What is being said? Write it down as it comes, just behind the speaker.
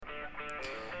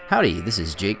Howdy, this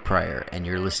is Jake Pryor, and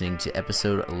you're listening to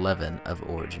episode 11 of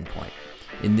Origin Point.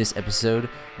 In this episode,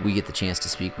 we get the chance to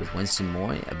speak with Winston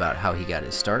Moy about how he got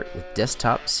his start with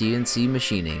desktop CNC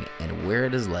machining and where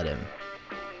it has led him.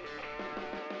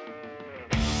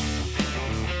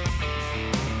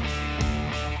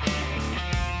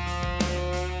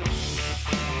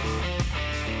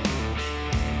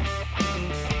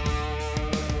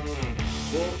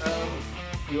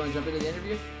 You want to jump into the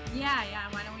interview? Yeah.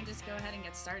 Why don't we just go ahead and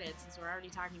get started since we're already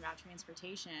talking about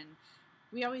transportation.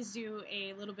 We always do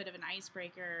a little bit of an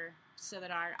icebreaker so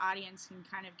that our audience can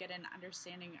kind of get an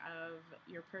understanding of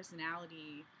your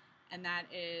personality, and that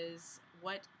is,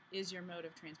 what is your mode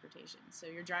of transportation? So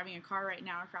you're driving a car right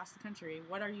now across the country.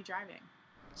 What are you driving?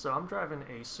 So I'm driving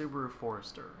a Subaru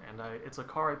Forester, and it's a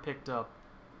car I picked up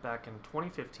back in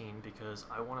 2015 because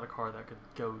I wanted a car that could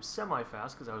go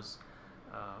semi-fast because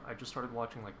I just started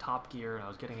watching like Top Gear and I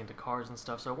was getting into cars and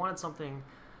stuff, so I wanted something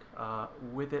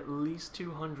with at least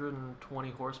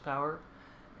 220 horsepower,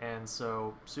 and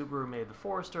so Subaru made the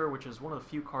Forester, which is one of the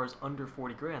few cars under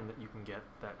 40 grand that you can get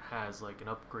that has like an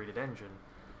upgraded engine,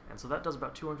 and so that does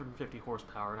about 250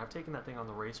 horsepower, and I've taken that thing on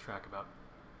the racetrack about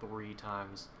 3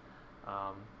 times.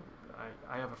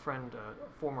 I have a friend, a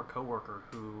former coworker,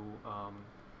 who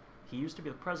he used to be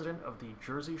the president of the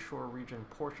Jersey Shore Region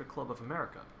Porsche Club of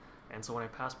America. And so when I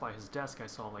passed by his desk, I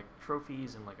saw like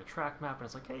trophies and like a track map, and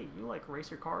it's like, hey, you like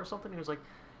race your car or something? And he was like,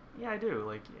 yeah, I do.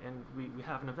 Like, and we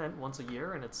have an event once a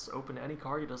year, and it's open to any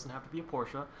car. It doesn't have to be a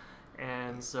Porsche.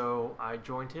 And so I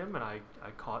joined him, and I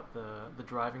caught the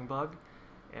driving bug,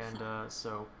 and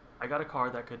so I got a car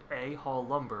that could A, haul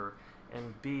lumber,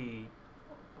 and B,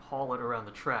 haul it around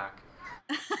the track.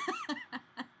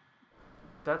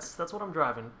 That's what I'm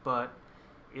driving, but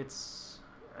it's,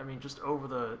 I mean, just over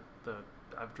the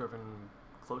I've driven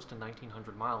close to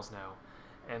 1,900 miles now,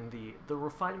 and the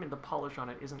refinement, the polish on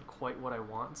it isn't quite what I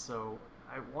want, so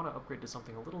I want to upgrade to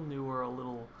something a little newer, a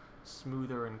little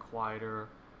smoother and quieter.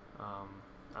 I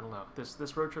don't know.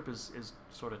 This road trip is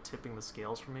sort of tipping the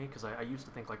scales for me, because I used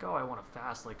to think like, oh, I want a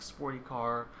fast, like, sporty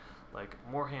car, like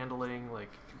more handling,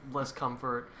 like less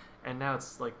comfort, and now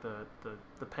it's like the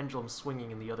pendulum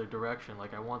swinging in the other direction.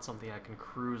 Like, I want something I can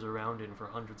cruise around in for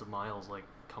hundreds of miles, like,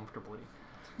 comfortably.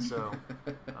 So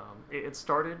it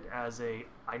started as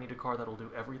I need a car that'll do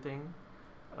everything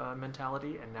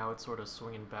mentality, and now it's sort of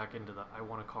swinging back into the I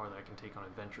want a car that I can take on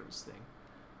adventures thing.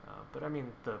 But I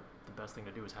mean, the best thing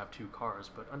to do is have 2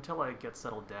 cars, but until I get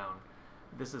settled down,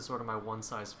 this is sort of my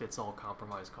one-size-fits-all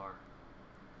compromise car.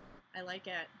 I like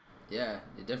it. Yeah,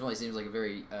 it definitely seems like a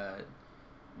very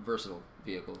versatile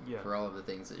vehicle for all of the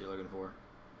things that you're looking for.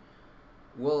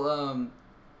 Well,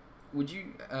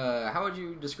 how would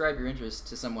you describe your interest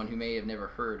to someone who may have never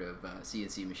heard of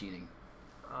CNC machining?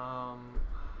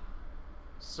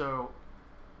 So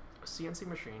a CNC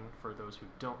machine, for those who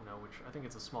don't know, which I think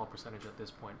it's a small percentage at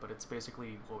this point, but it's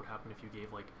basically what would happen if you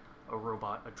gave like a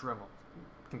robot a Dremel.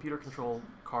 Computer control,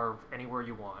 carve anywhere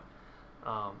you want.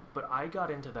 But I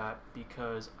got into that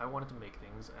because I wanted to make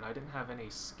things, and I didn't have any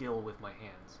skill with my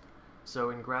hands.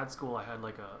 So in grad school, I had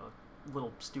like a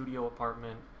little studio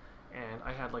apartment, and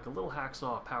I had like a little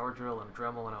hacksaw, a power drill, and a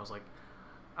Dremel, and I was like,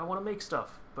 I want to make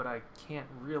stuff, but I can't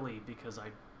really, because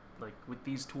with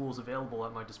these tools available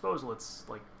at my disposal, it's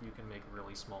like you can make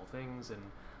really small things, and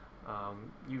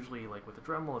usually like with a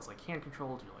Dremel, it's like hand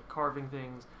controlled, you're like carving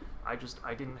things. I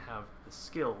didn't have the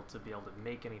skill to be able to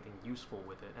make anything useful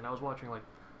with it, and I was watching like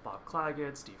Bob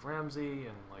Claggett, Steve Ramsey,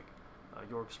 and like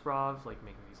Jörg Sprave, like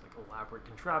making these like elaborate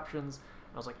contraptions,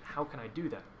 and I was like, how can I do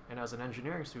that? And as an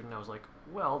engineering student, I was like,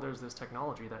 well, there's this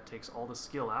technology that takes all the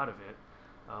skill out of it.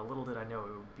 Little did I know it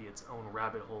would be its own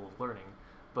rabbit hole of learning.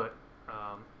 But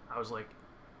I was like,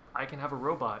 I can have a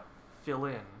robot fill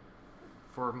in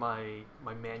for my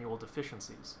manual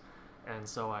deficiencies. And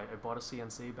so I bought a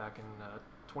CNC back in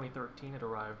 2013. It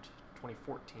arrived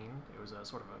 2014. It was a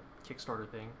sort of a Kickstarter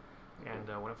thing. And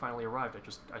when it finally arrived,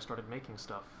 I started making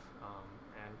stuff.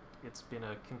 And it's been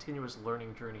a continuous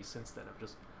learning journey since then of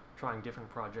just trying different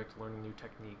projects, learning new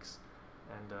techniques,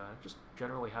 and just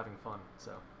generally having fun.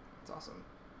 So it's awesome.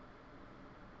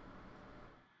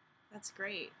 That's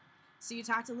great. So you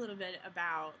talked a little bit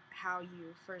about how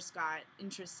you first got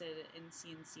interested in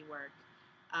CNC work.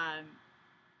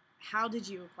 How did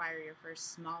you acquire your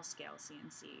first small-scale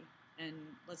CNC? And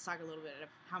let's talk a little bit of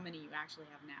how many you actually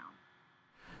have now.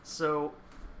 So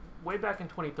way back in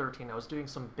 2013, I was doing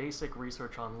some basic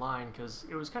research online because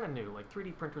it was kind of new. Like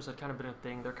 3D printers had kind of been a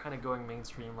thing. They're kind of going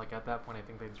mainstream. Like at that point, I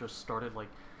think they just started like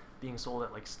being sold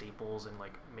at like Staples and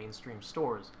like mainstream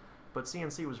stores. But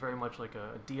CNC was very much like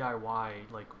a DIY,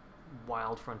 like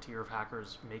wild frontier of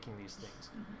hackers making these things.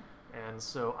 And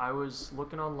so I was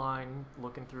looking online,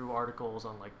 looking through articles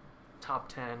on like top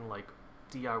 10 like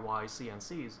DIY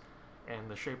CNCs, and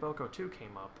the Shapeoko 2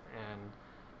 came up, and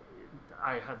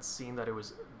I had seen that it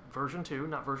was version 2,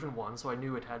 not version 1, so I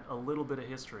knew it had a little bit of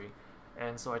history,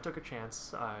 and so I took a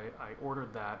chance. I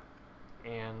ordered that,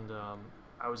 and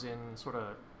I was in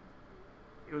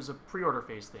it was a pre-order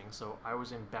phase thing, so I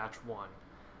was in batch 1,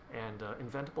 and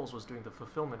Inventables was doing the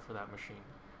fulfillment for that machine.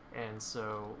 And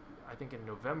so I think in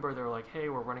November they were like, hey,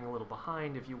 we're running a little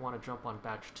behind. If you want to jump on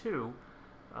batch 2,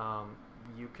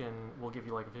 we'll give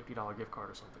you like a $50 gift card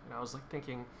or something. And I was like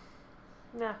thinking,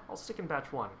 nah, I'll stick in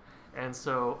batch 1. And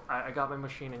so I got my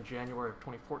machine in January of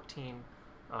 2014.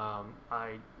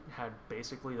 I had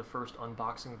basically the first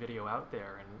unboxing video out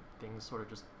there, and things sort of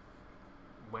just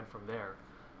went from there.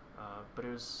 But it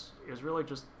was really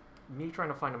just me trying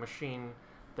to find a machine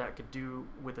that could do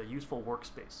with a useful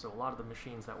workspace. So a lot of the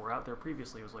machines that were out there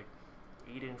previously was like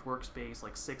 8-inch workspace,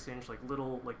 like 6-inch, like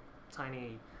little, like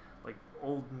tiny, like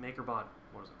old MakerBot,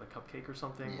 what was it, the Cupcake or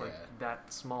something? Yeah. Like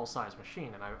that small size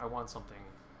machine, and I want something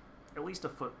at least a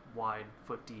foot wide,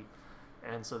 foot deep.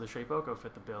 And so the Shapeoko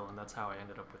fit the bill, and that's how I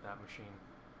ended up with that machine.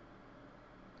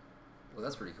 Well,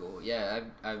 that's pretty cool. Yeah,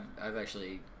 I've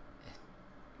actually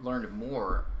learned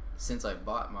more since I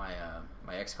bought my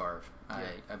my X-Carve. Yeah.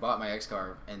 I bought my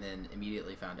X-Carve and then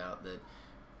immediately found out that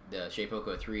the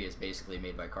Shapeoko 3 is basically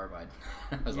made by Carbide.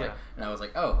 I was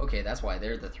like, oh, okay, that's why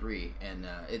they're the 3. And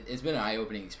it's been an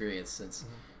eye-opening experience since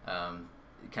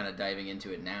kind of diving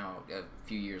into it now a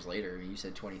few years later. I mean, you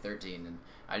said 2013, and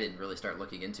I didn't really start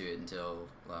looking into it until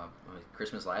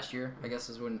Christmas last year, I guess,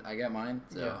 is when I got mine.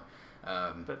 So.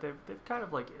 Yeah. But they've kind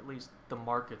of like, at least the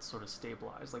market's sort of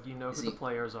stabilized. Like, you know who the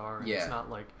players are, and it's not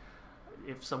like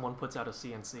if someone puts out a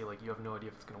CNC, like, you have no idea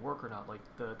if it's going to work or not. Like,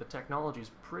 the technology's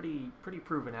pretty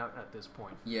proven out at this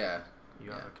point. Yeah. You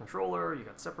got a controller, you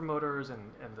got separate motors, and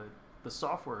the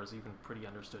software is even pretty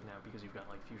understood now because you've got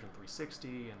like Fusion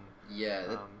 360 and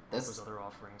all those other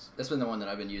offerings. That's been the one that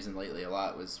I've been using lately a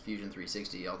lot, was Fusion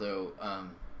 360. Although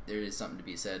there is something to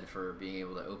be said for being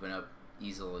able to open up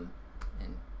easel and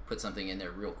put something in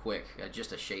there real quick,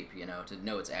 just a shape, to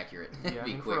know it's accurate. Yeah, I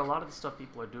mean, quick. For a lot of the stuff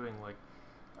people are doing, like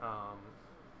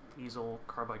easel,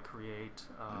 Carbide Create,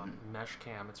 Mesh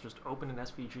Cam, it's just open an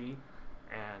SVG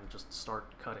and just start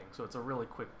cutting. So it's a really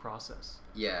quick process.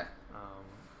 Yeah.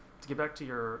 To get back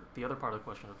to the other part of the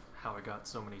question of how I got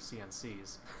so many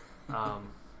CNCs,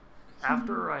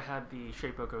 after I had the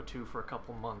Shapeoko 2 for a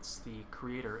couple months, the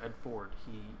creator, Ed Ford,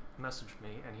 he messaged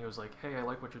me and he was like, hey, I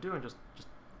like what you're doing, just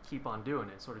keep on doing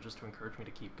it, sort of just to encourage me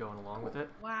to keep going along with it.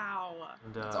 Wow.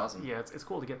 And, that's awesome. Yeah, it's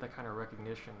cool to get that kind of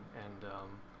recognition. And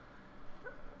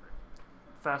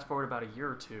fast forward about a year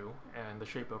or two, and the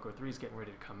Shapeoko 3 is getting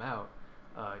ready to come out.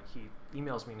 He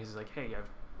emails me and he's like, hey,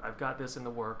 I've got this in the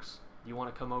works. You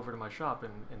want to come over to my shop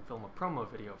and film a promo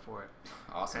video for it?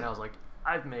 Awesome. And I was like,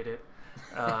 I've made it.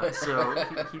 So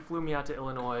he flew me out to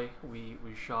Illinois. We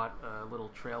shot a little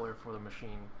trailer for the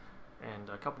machine, and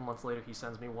a couple months later he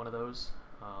sends me one of those.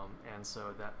 And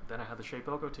so then I had the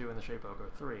Shapeoko 2 and the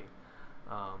Shapeoko 3.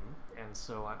 And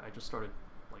so I just started,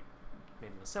 like,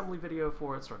 made an assembly video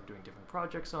for it, started doing different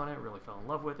projects on it, really fell in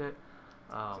love with it.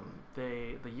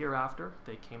 The year after,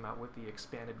 they came out with the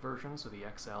expanded version, so the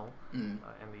XL and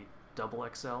the double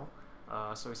XL.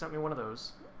 So he sent me one of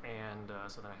those, and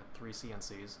so then I had 3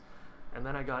 CNCs. And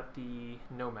then I got the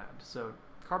Nomad. So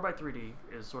Carbide 3D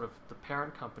is sort of the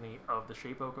parent company of the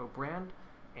Shapeoko brand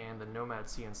and the Nomad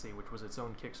CNC, which was its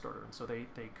own Kickstarter. And so they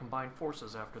combined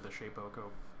forces after the Shapeoko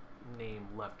name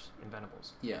left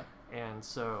Inventables. Yeah. And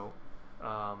so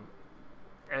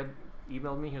Ed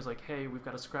emailed me. He was like, hey, we've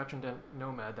got a scratch and dent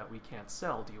Nomad that we can't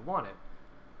sell. Do you want it?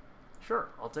 Sure,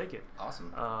 I'll take it.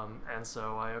 Awesome. And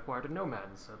so I acquired a Nomad,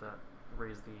 and so that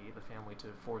raised the family to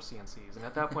 4 CNCs. And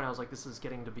at that point, I was like, this is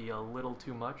getting to be a little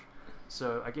too much.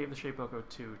 So I gave the Shapeoko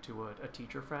 2 to a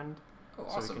teacher friend. Oh,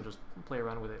 awesome. So he can just play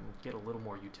around with it and get a little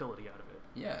more utility out of it.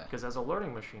 Yeah. Because as a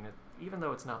learning machine, even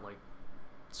though it's not like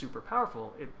super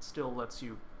powerful, it still lets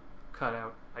you cut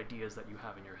out ideas that you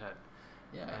have in your head.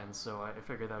 Yeah. And so I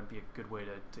figured that would be a good way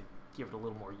to give it a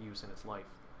little more use in its life.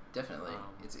 Definitely.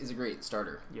 It's a great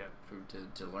starter. Yeah.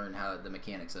 To learn how the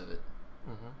mechanics of it.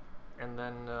 Mm-hmm. And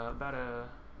then about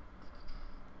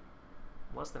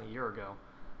less than a year ago,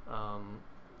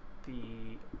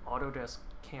 the Autodesk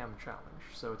Cam Challenge.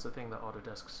 So it's a thing that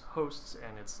Autodesk hosts,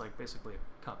 and it's like basically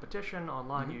a competition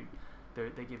online.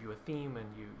 They give you a theme, and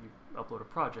you upload a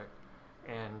project.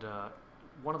 And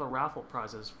one of the raffle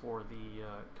prizes for the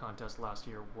contest last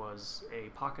year was a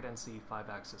Pocket NC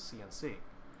 5-axis CNC.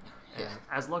 And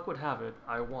as luck would have it,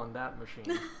 I won that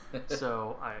machine.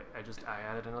 So I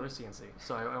added another CNC.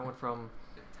 So I went from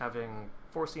having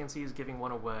 4 CNCs, giving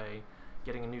one away,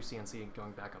 getting a new CNC, and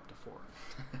going back up to 4.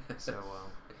 So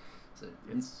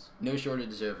it's no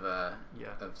shortage of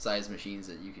size machines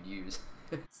that you could use.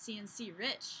 CNC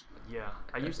rich. Yeah,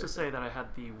 I used to say that I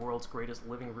had the world's greatest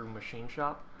living room machine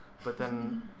shop, but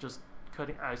then just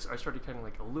cutting. I started cutting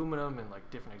like aluminum and like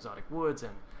different exotic woods,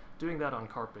 and doing that on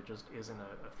carpet just isn't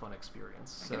a fun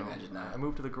experience. I can imagine that. I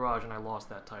moved to the garage and I lost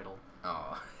that title.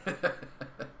 Oh.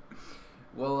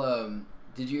 Well,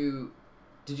 did you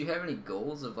have any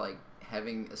goals of like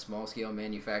having a small scale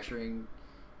manufacturing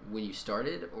when you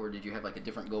started, or did you have like a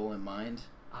different goal in mind?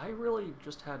 I really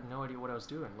just had no idea what I was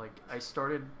doing. Like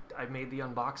I made the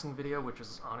unboxing video, which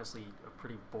is honestly a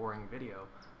pretty boring video,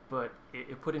 but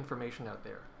it put information out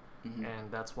there. Mm-hmm. And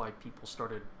that's why people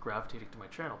started gravitating to my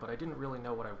channel. But I didn't really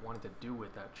know what I wanted to do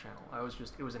with that channel.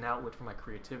 It was an outlet for my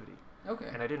creativity. Okay.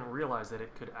 And I didn't realize that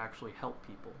it could actually help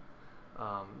people.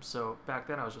 So back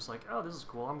then I was just like, oh, this is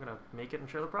cool. I'm going to make it and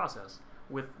share the process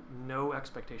with no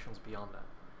expectations beyond that.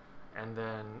 And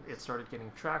then it started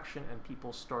getting traction and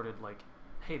people started like,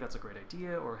 hey, that's a great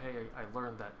idea, or hey, I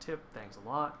learned that tip, thanks a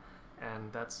lot.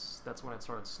 And that's when it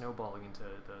started snowballing into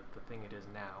the thing it is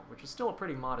now, which is still a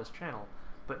pretty modest channel.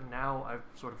 But now I've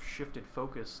sort of shifted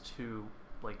focus to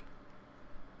like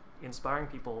inspiring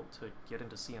people to get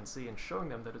into CNC and showing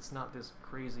them that it's not this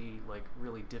crazy, like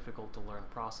really difficult to learn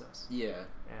process. Yeah.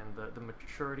 And the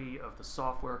maturity of the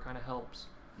software kind of helps.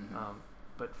 Mm-hmm.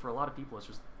 But for a lot of people, it's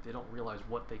just they don't realize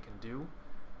what they can do,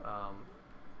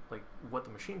 like what the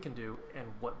machine can do and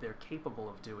what they're capable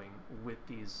of doing with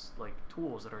these like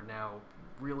tools that are now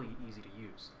really easy to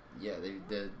use. Yeah,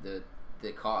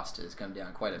 the cost has come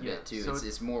down quite a bit too. So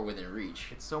it's more within reach.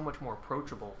 It's so much more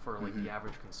approachable for like the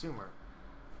average consumer.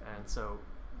 And so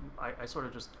I sort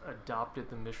of just adopted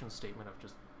the mission statement of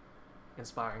just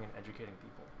inspiring and educating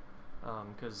people.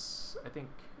 Because I think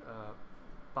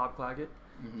Bob Claggett,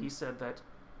 he said that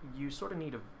you sort of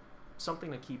need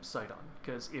something to keep sight on.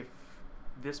 Because if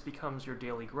this becomes your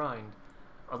daily grind,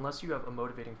 unless you have a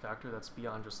motivating factor that's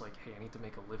beyond just like, hey, I need to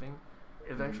make a living,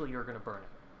 eventually you're going to burn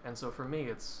it. And so for me,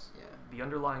 it's the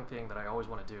underlying thing that I always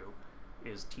want to do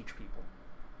is teach people.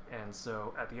 And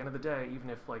so at the end of the day, even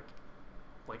if like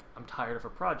I'm tired of a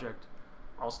project,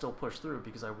 I'll still push through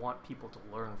because I want people to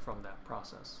learn from that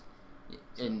process.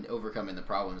 Yeah. And overcoming the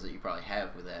problems that you probably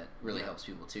have with that really helps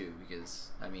people too, because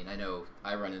I mean, I know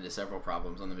I run into several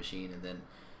problems on the machine, and then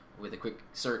with a quick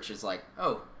search, it's like,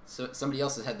 oh, so somebody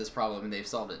else has had this problem and they've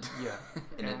solved it. Yeah.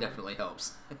 and it definitely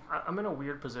helps. I'm in a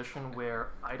weird position where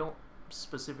I don't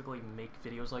specifically make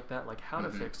videos like that, like how to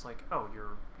fix like, oh,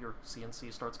 your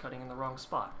CNC starts cutting in the wrong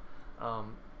spot.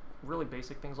 Really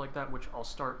basic things like that, which I'll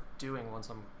start doing once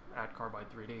I'm at Carbide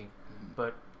 3D.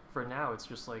 But for now, it's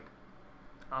just like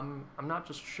I'm not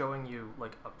just showing you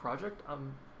like a project,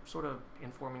 I'm sort of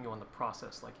informing you on the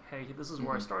process. Like, hey, this is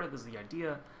where I started, this is the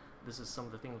idea, this is some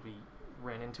of the things we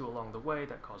ran into along the way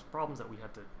that caused problems that we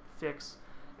had to fix,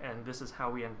 and this is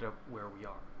how we ended up where we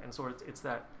are. And so it's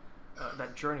that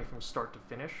that journey from start to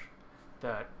finish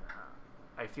that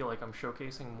I feel like I'm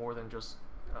showcasing more than just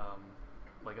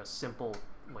like a simple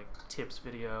like tips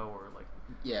video or like.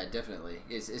 Yeah, definitely.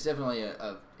 It's definitely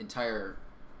a entire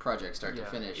project start to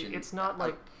finish. And it's not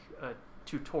like a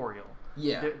tutorial.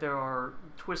 Yeah. There are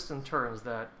twists and turns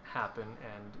that happen,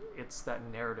 and it's that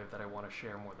narrative that I want to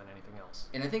share more than anything else.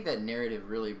 And I think that narrative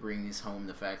really brings home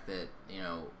the fact that, you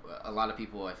know, a lot of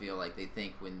people, I feel like they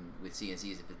think with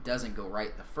CNCs, if it doesn't go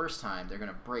right the first time, they're going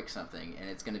to break something, and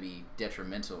it's going to be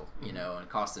detrimental, you know, and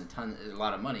cost them a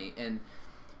lot of money. And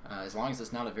as long as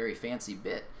it's not a very fancy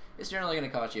bit, it's generally going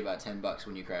to cost you about $10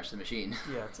 when you crash the machine.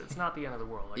 Yeah, it's not the end of the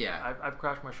world. Like, yeah. I've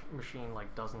crashed my machine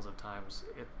like dozens of times.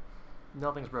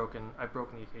 Nothing's broken. I've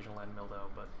broken the occasional end mill though,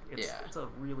 but it's a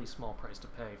really small price to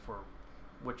pay for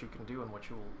what you can do and what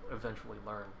you will eventually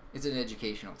learn. It's an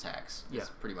educational tax. That's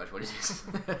pretty much what it is.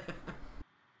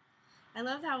 I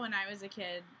love how when I was a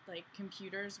kid, like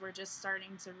computers were just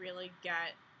starting to really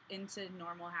get into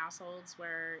normal households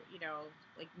where, you know,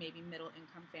 like maybe middle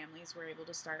income families were able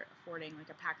to start affording like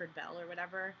a Packard Bell or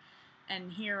whatever. And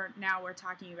here now we're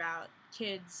talking about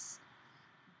kids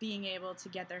being able to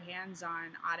get their hands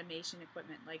on automation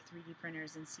equipment like 3D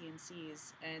printers and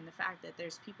CNCs, and the fact that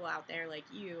there's people out there like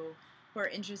you who are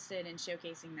interested in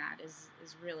showcasing that is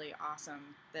really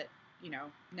awesome. That, you know,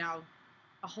 now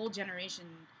a whole generation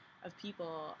of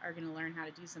people are going to learn how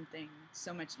to do something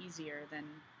so much easier than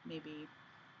maybe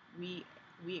we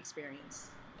experience.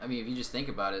 I mean, if you just think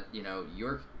about it, you know,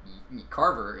 your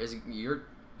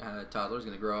toddler's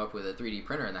going to grow up with a 3D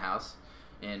printer in the house.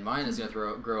 and mine is going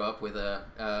to grow up with a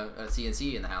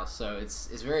CNC in the house. So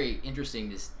it's very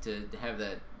interesting to have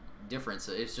that difference.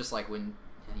 It's just like when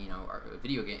our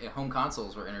video game home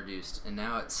consoles were introduced, and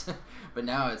now it's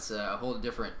a whole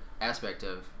different aspect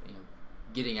of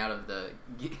getting out of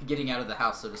the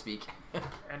house, so to speak.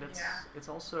 And it's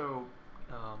also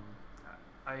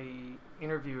I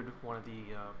interviewed one of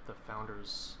the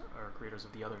founders or creators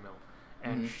of The Other Mill,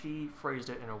 and she phrased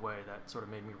it in a way that sort of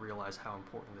made me realize how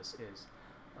important this is.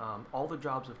 All the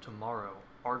jobs of tomorrow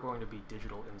are going to be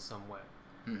digital in some way,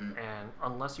 and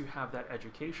unless you have that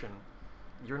education,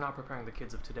 you're not preparing the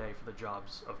kids of today for the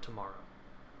jobs of tomorrow.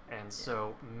 And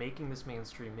so making this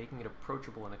mainstream, making it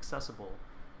approachable and accessible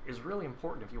is really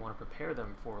important if you want to prepare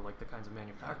them for like the kinds of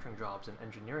manufacturing jobs and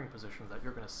engineering positions that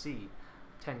you're going to see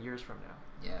 10 years from now.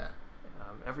 Yeah.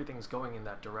 Everything's going in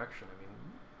that direction. I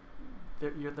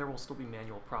mean, there will still be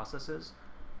manual processes,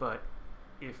 but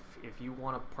if you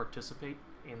want to participate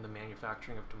in the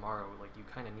manufacturing of tomorrow, like you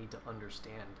kind of need to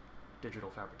understand digital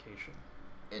fabrication.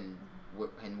 And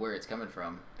where it's coming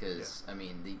from, because I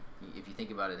mean, if you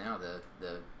think about it now,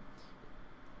 the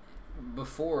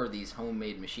before these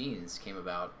homemade machines came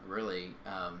about, really,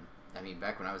 I mean,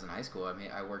 back when I was in high school,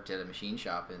 I worked at a machine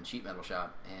shop and sheet metal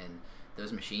shop, and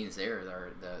those machines there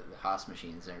are the Haas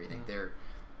machines and everything. They're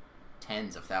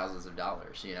tens of thousands of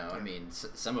dollars. I mean,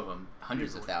 some of them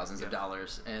hundreds of thousands of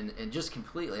dollars, and just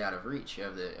completely out of reach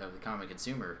of the common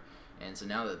consumer. And so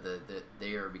now that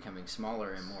they are becoming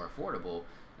smaller and more affordable,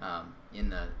 in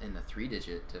the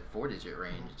 3-digit to 4-digit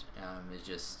range, is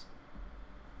just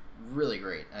really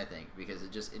great, I think, because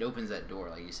it opens that door,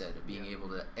 like you said, of being able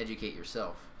to educate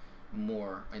yourself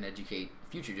more and educate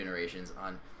future generations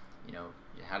on,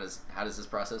 how does this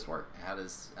process work? How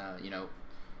does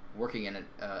working in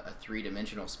a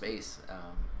 3-dimensional space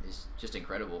is just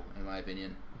incredible, in my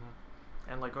opinion.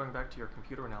 And like going back to your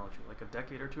computer analogy, like a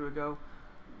decade or two ago,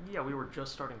 we were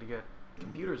just starting to get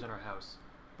computers in our house,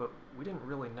 but we didn't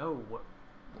really know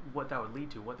what that would lead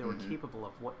to, what they were capable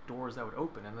of, what doors that would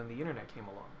open, and then the internet came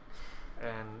along.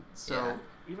 And so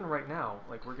even right now,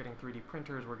 like we're getting 3D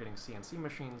printers, we're getting CNC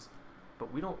machines,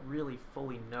 but we don't really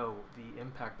fully know the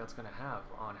impact that's going to have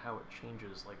on how it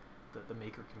changes like the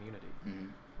maker community.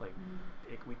 Like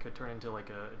we could turn into like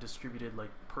a distributed like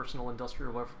personal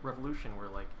industrial revolution where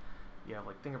like you have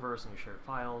like Thingiverse and you share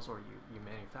files, or you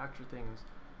manufacture things.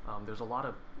 There's a lot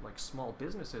of like small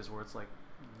businesses where it's like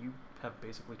you have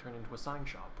basically turned into a sign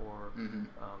shop, or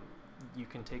you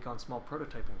can take on small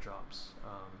prototyping jobs.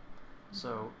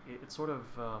 So it sort of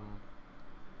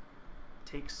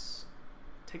takes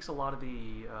a lot of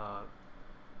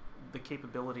the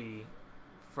capability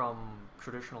from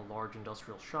traditional large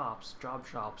industrial shops, job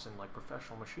shops, and like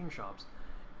professional machine shops,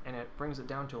 and it brings it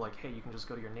down to like, hey, you can just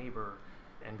go to your neighbor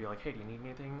and be like, hey, do you need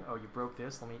anything? Oh, you broke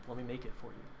this? Let me make it for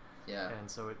you. Yeah. And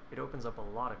so it opens up a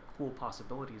lot of cool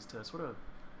possibilities to sort of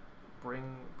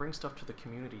bring stuff to the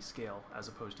community scale as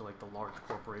opposed to like the large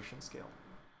corporation scale.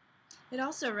 It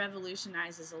also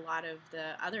revolutionizes a lot of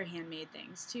the other handmade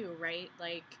things too, right?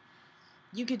 Like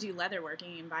you could do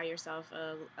leatherworking and buy yourself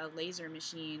a laser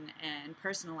machine and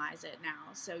personalize it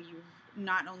now. So you've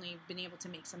not only been able to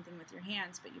make something with your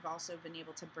hands, but you've also been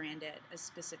able to brand it a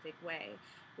specific way.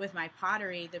 With my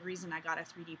pottery, the reason I got a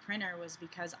 3D printer was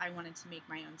because I wanted to make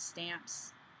my own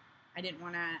stamps. I didn't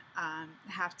want to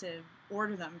have to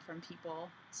order them from people.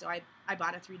 So I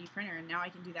bought a 3D printer, and now I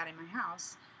can do that in my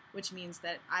house, which means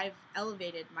that I've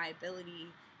elevated my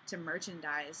ability to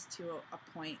merchandise to a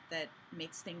point that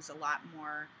makes things a lot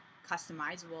more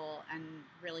customizable, and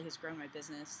really has grown my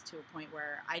business to a point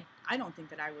where I don't think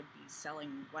that I would be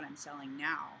selling what I'm selling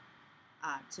now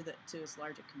to as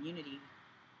large a community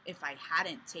if I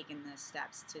hadn't taken the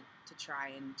steps to try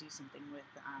and do something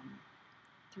with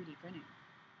 3D printing.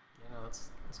 Yeah, no,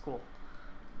 that's cool.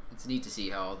 It's neat to see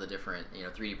how all the different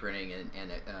 3D printing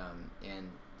and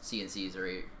CNCs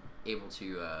are able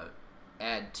to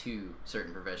add to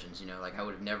certain professions. Like I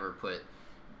would have never put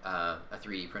a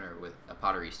 3D printer with a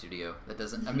pottery studio. That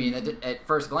doesn't. I mean, at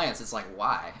first glance, it's like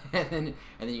why, and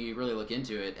then you really look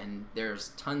into it, and there's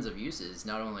tons of uses,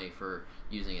 not only for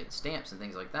using it in stamps and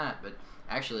things like that, but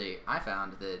actually I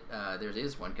found that there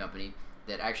is one company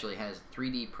that actually has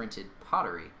 3D printed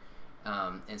pottery,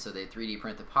 and so they 3D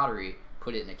print the pottery,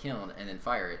 put it in a kiln, and then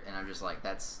fire it. And I'm just like,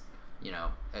 that's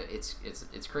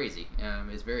it's crazy.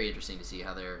 It's very interesting to see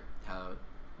how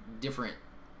different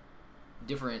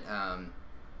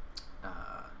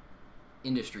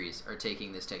industries are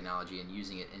taking this technology and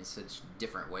using it in such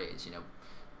different ways.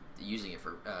 Using it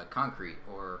for concrete,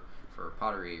 or for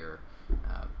pottery, or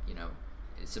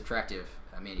subtractive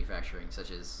manufacturing,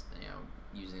 such as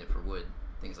using it for wood.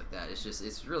 things like that.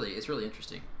 It's really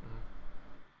interesting. Mm-hmm.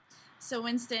 So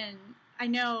Winston, I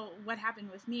know what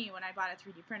happened with me when I bought a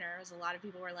 3D printer. Was a lot of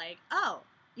people were like, "Oh,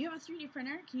 you have a 3D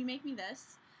printer? Can you make me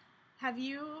this?" Have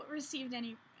you received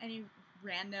any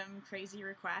random crazy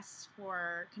requests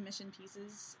for commission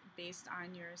pieces based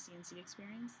on your CNC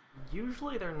experience?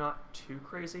 Usually they're not too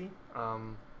crazy.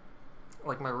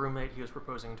 Like my roommate, he was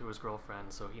proposing to his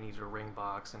girlfriend, so he needed a ring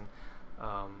box, and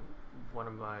one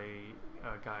of my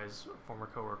guys, former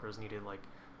coworkers, needed like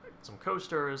some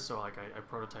coasters, so like I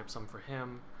prototyped some for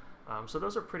him. So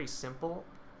those are pretty simple.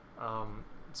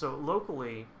 So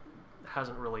locally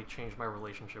hasn't really changed my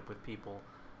relationship with people,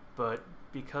 but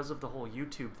because of the whole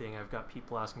YouTube thing, I've got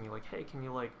people asking me like, hey, can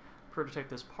you like prototype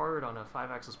this part on a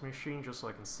 5-axis machine just so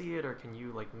I can see it, or can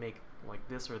you like make like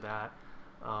this or that?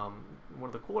 One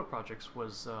of the cooler projects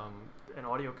was an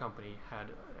audio company had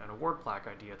an award plaque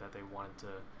idea that they wanted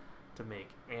to make,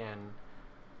 and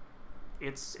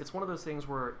it's one of those things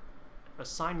where a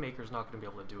sign maker is not going to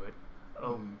be able to do it.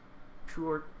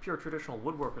 Pure traditional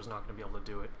woodworker is not going to be able to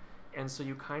do it, and so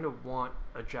you kind of want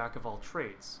a jack of all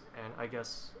trades. And I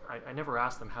guess I never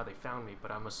asked them how they found me,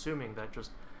 but I'm assuming that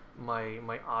just my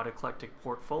odd eclectic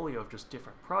portfolio of just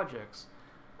different projects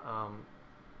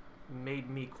made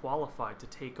me qualified to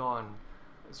take on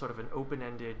sort of an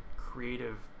open-ended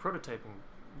creative prototyping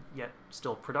yet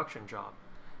still production job.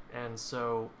 And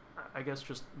so I guess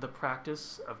just the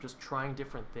practice of just trying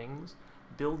different things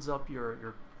builds up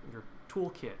your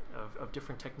toolkit of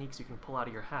different techniques you can pull out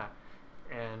of your hat,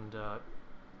 and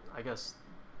I guess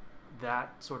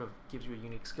that sort of gives you a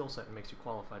unique skill set and makes you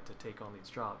qualified to take on these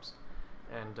jobs.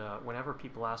 And whenever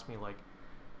people ask me like,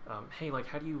 hey, like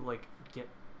how do you like get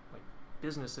like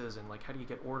businesses, and like how do you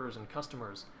get orders and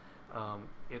customers,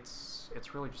 it's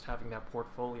really just having that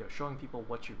portfolio, showing people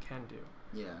what you can do.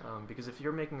 Yeah. Because if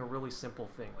you're making a really simple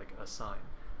thing like a sign,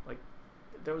 like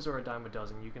those are a dime a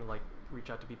dozen. You can like reach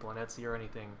out to people on Etsy or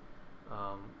anything,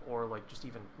 or like just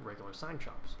even regular sign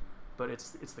shops. But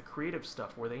it's the creative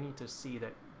stuff where they need to see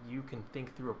that you can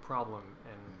think through a problem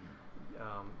and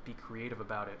be creative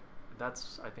about it.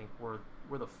 That's, I think, where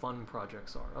the fun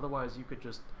projects are. Otherwise, you could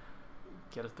just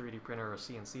get a 3D printer or a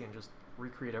CNC and just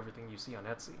recreate everything you see on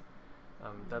Etsy.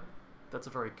 That's a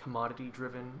very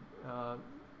commodity-driven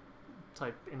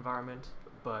type environment.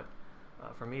 But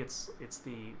for me, it's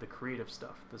the creative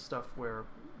stuff, the stuff where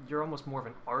you're almost more of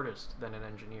an artist than an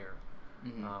engineer.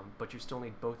 Mm-hmm. But you still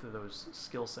need both of those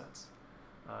skill sets.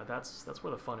 That's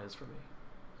where the fun is for me.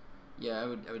 Yeah, I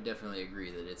would definitely agree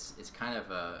that it's kind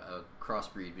of a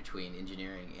crossbreed between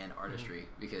engineering and artistry,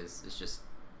 because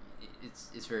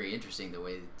it's very interesting the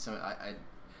way I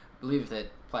believe that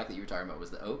plaque that you were talking about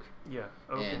was the oak. Yeah,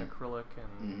 oak and acrylic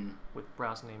and with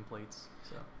brass nameplates.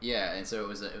 So. Yeah, and so it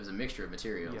was a mixture of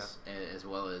materials, as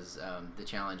well as the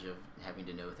challenge of having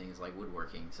to know things like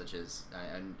woodworking, such as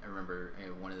I remember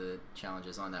one of the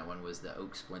challenges on that one was the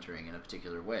oak splintering in a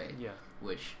particular way,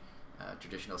 which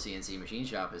traditional CNC machine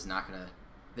shop is not gonna.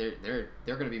 They're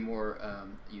gonna be more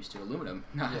used to aluminum,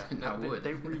 not wood.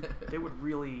 They would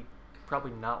really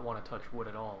probably not want to touch wood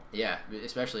at all. Yeah,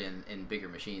 especially in bigger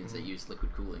machines that use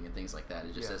liquid cooling and things like that.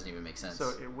 It just doesn't even make sense. So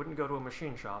it wouldn't go to a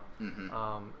machine shop.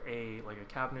 A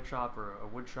cabinet shop or a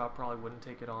wood shop probably wouldn't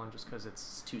take it on just because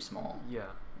it's too small. Yeah.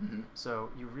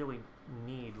 So you really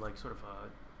need like sort of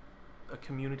a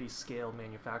community scale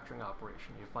manufacturing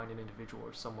operation. You find an individual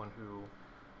or someone who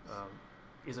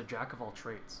is a jack of all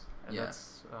trades, and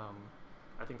that's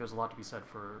I think there's a lot to be said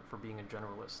for being a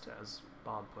generalist, as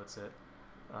Bob puts it.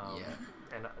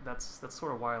 And that's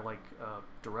sort of why I like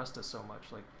DiResta so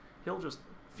much. Like he'll just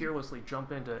fearlessly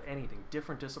jump into anything,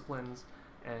 different disciplines,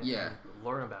 and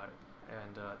learn about it.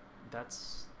 And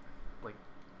that's like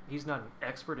he's not an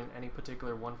expert in any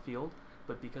particular one field,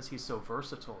 but because he's so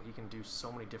versatile, he can do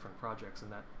so many different projects,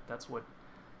 and that's what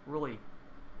really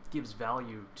gives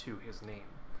value to his name.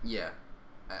 Yeah.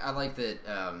 I like that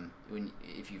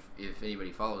if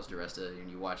anybody follows DiResta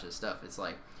and you watch his stuff, it's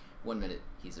like 1 minute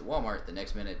he's at Walmart, the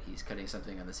next minute he's cutting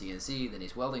something on the CNC, then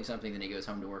he's welding something, then he goes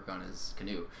home to work on his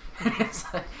canoe. It's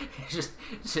like, just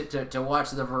to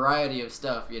watch the variety of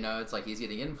stuff, it's like he's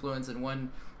getting influence in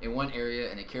one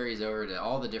area, and it carries over to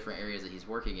all the different areas that he's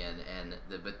working in,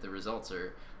 but the results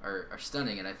are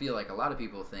stunning. And I feel like a lot of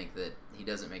people think that he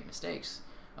doesn't make mistakes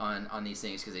on these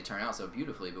things because they turn out so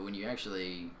beautifully, but when you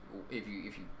actually, if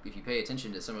you pay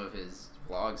attention to some of his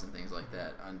vlogs and things like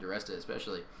that on DiResta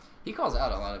especially, he calls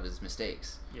out a lot of his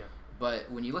mistakes. Yeah.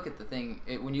 But when you look at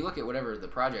when you look at whatever the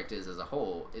project is as a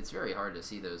whole, it's very hard to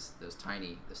see those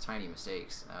tiny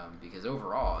mistakes, because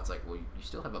overall it's like, well, you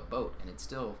still have a boat and it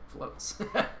still floats.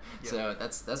 So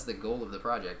that's the goal of the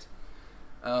project.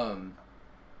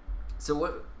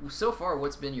 So so far,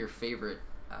 what's been your favorite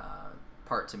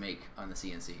part to make on the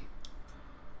CNC?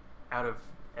 Out of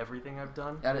everything I've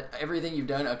done? Out of everything you've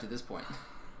done up to this point.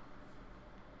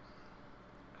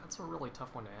 That's a really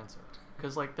tough one to answer.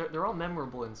 Because, like, they're all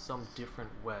memorable in some different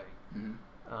way. Mm-hmm.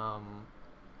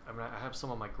 I mean, I have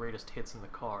some of my greatest hits in the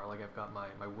car. Like, I've got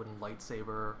my wooden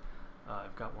lightsaber.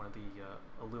 I've got one of the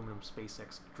aluminum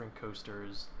SpaceX drink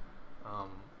coasters.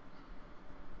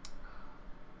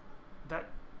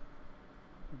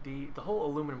 The whole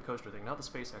aluminum coaster thing, not the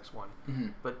SpaceX one, mm-hmm.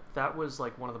 but that was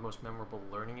like one of the most memorable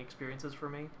learning experiences for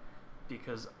me,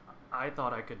 because I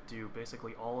thought I could do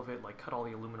basically all of it, like cut all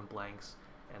the aluminum blanks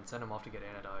and send them off to get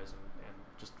anodized and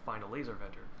just find a laser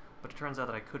vendor. But it turns out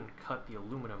that I couldn't cut the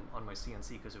aluminum on my CNC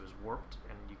because it was warped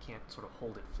and you can't sort of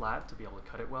hold it flat to be able to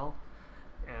cut it well.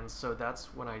 And so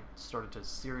that's when I started to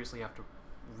seriously have to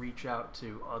reach out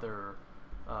to other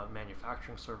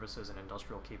manufacturing services and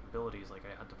industrial capabilities. Like,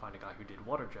 I had to find a guy who did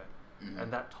water jet. Mm-hmm.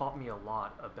 And that taught me a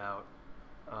lot about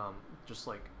just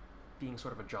like being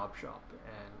sort of a job shop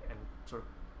and sort of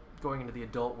going into the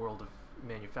adult world of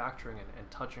manufacturing and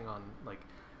touching on like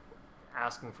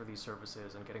asking for these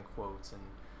services and getting quotes and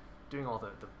doing all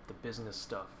the business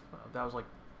stuff. That was like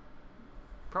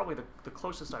probably the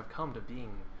closest I've come to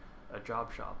being a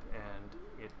job shop,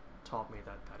 and it taught me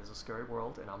that is a scary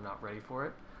world and I'm not ready for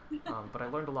it. But I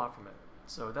learned a lot from it.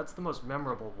 So that's the most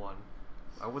memorable one.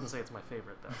 I wouldn't say it's my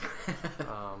favorite though.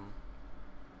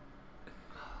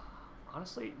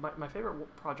 Honestly, my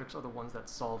favorite projects are the ones that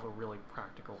solve a really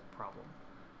practical problem.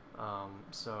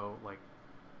 So like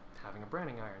having a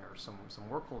branding iron or some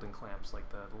work holding clamps, like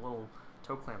the little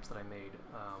toe clamps that I made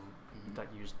mm-hmm. that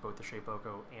used both the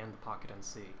Shapeoko and the Pocket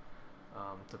NC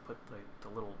to put the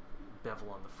little bevel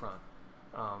on the front.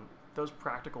 Those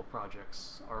practical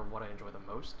projects are what I enjoy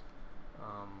the most.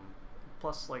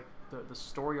 Plus, like the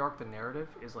story arc, the narrative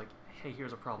is like, hey,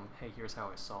 here's a problem. Hey, here's how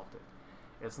I solved it.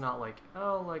 It's not like,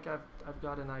 oh, like I've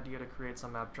got an idea to create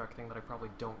some abstract thing that I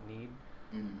probably don't need,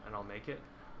 mm-hmm. and I'll make it.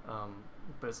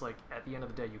 But it's like at the end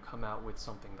of the day, you come out with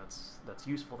something that's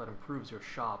useful, that improves your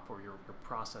shop or your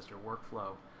process, your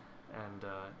workflow, and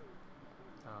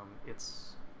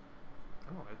it's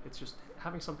I don't know. It's just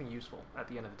having something useful at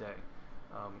the end of the day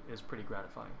is pretty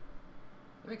gratifying.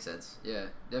 That makes sense. Yeah,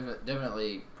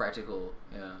 definitely practical.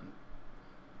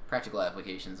 Practical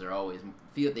applications are always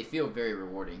feel very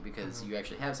rewarding because mm-hmm. you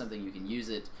actually have something, you can use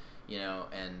it,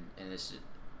 and it's just,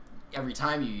 every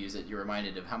time you use it, you're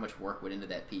reminded of how much work went into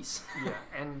that piece. Yeah,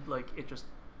 and like it just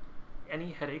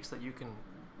any headaches that you can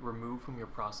remove from your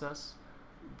process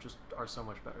just are so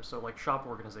much better. So like shop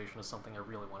organization is something I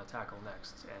really want to tackle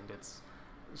next, and it's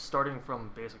starting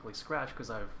from basically scratch because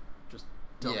I've just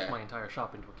dumped my entire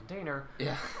shop into a container.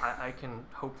 Yeah. I can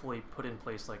hopefully put in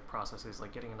place like processes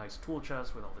like getting a nice tool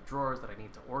chest with all the drawers that I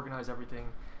need to organize everything,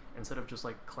 instead of just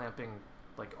like clamping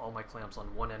like all my clamps on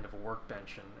one end of a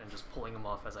workbench and just pulling them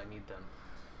off as I need them.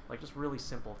 Like just really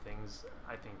simple things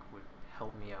I think would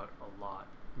help me out a lot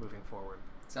moving forward.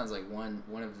 Sounds like one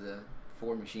of the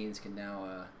 4 machines can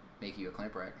now make you a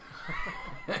clamp rack.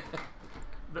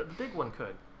 The big one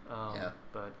could. Yeah.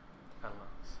 But I don't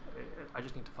know. I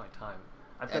just need to find time.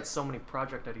 I've got so many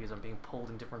project ideas. I'm being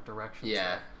pulled in different directions.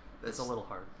 Yeah, it's a little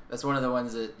hard. That's one of the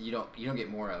ones that you don't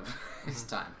get more of. Is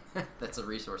time. That's a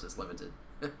resource that's limited.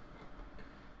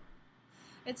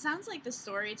 It sounds like the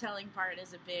storytelling part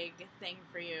is a big thing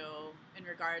for you in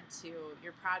regard to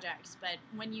your projects. But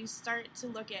when you start to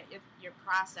look at your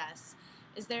process,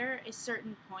 is there a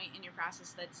certain point in your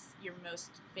process that's your most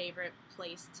favorite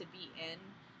place to be in?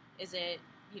 Is it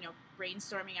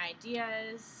brainstorming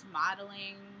ideas,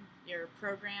 modeling, your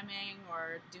programming,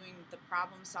 or doing the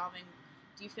problem solving?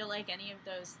 Do you feel like any of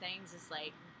those things is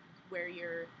like where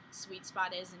your sweet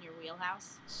spot is in your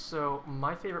wheelhouse? So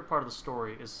my favorite part of the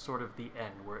story is sort of the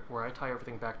end, where I tie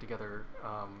everything back together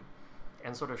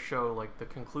and sort of show like the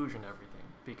conclusion of everything,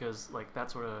 because like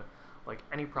that's sort of like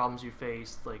any problems you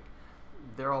faced, like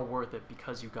they're all worth it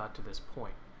because you got to this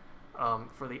point.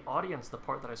 For the audience, the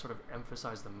part that I sort of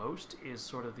emphasize the most is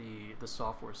sort of the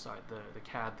software side, the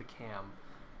CAD, the CAM,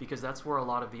 because that's where a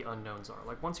lot of the unknowns are.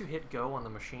 Like once you hit go on the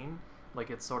machine, like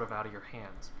it's sort of out of your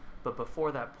hands. But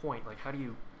before that point, like how do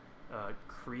you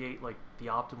create like the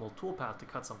optimal toolpath to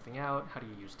cut something out? How do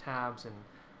you use tabs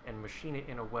and machine it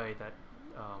in a way that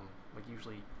like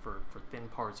usually for thin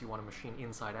parts you want to machine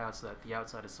inside out so that the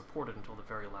outside is supported until the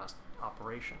very last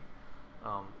operation.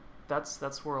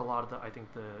 That's where a lot of the I think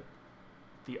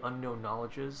the unknown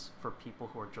knowledge is for people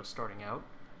who are just starting out,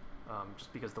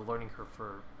 just because the learning curve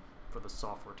for the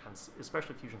software tends,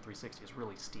 especially Fusion 360, is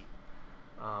really steep.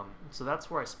 So that's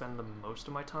where I spend the most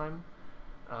of my time.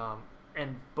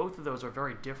 And both of those are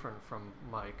very different from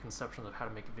my conception of how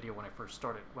to make a video when I first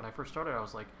started. When I first started, I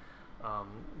was like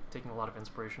taking a lot of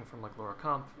inspiration from like Laura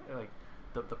Kampf, like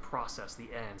the process, the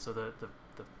end, so the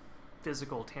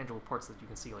physical, tangible parts that you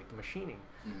can see, like the machining.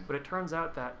 But it turns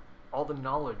out that all the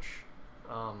knowledge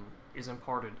is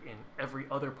imparted in every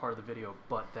other part of the video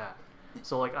but that.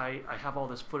 So like I have all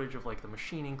this footage of like the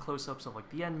machining, close-ups of like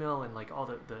the end mill and like all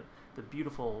the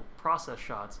beautiful process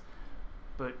shots,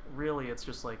 but really it's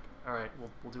just like, all right,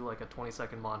 we'll do like a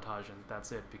 20-second montage and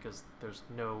that's it, because there's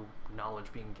no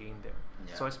knowledge being gained there.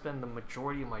 Yeah. So I spend the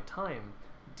majority of my time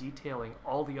detailing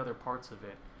all the other parts of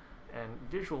it, and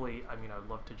visually, I mean, I'd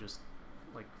love to just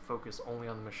like focus only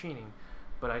on the machining,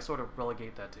 but I sort of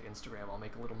relegate that to Instagram. I'll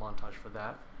make a little montage for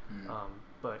that.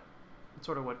 But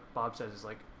sort of what Bob says is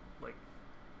like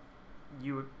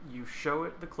you show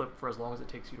it the clip for as long as it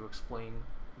takes you to explain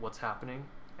what's happening,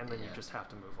 and then you just have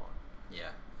to move on.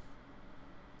 Yeah,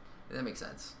 that makes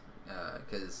sense,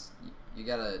 because you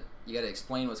gotta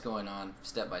explain what's going on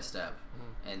step by step,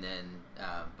 and then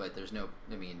but there's no,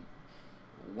 I mean,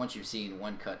 once you've seen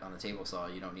one cut on the table saw,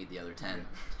 you don't need the other 10.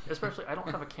 Especially, I don't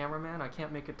have a cameraman. I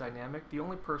can't make it dynamic. The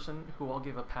only person who I'll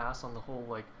give a pass on the whole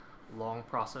like long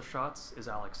process shots is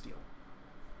Alex Steele.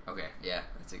 Okay, yeah,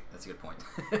 that's a good point.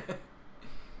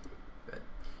 But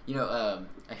you know,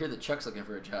 I hear that Chuck's looking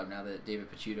for a job now that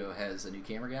David Picciuto has a new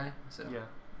camera guy. So yeah.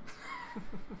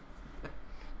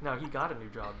 No, he got a new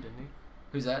job, didn't he?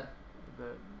 Who's that?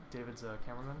 David's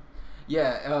cameraman.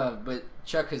 Yeah, but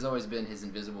Chuck has always been his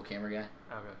invisible camera guy.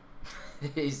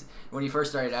 Okay. When he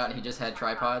first started out, he just had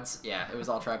tripods. Yeah, it was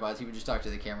all tripods. He would just talk to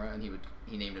the camera, and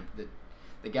he named him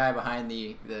the guy behind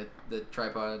the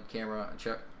tripod camera,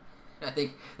 Chuck. I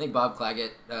think Bob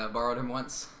Claggett borrowed him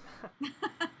once.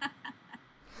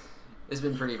 It's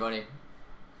been pretty funny.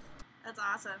 That's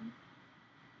awesome.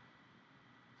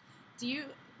 Do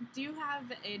you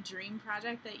have a dream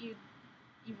project that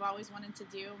you've always wanted to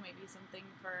do? Maybe something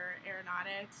for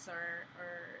aeronautics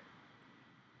or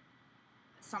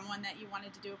someone that you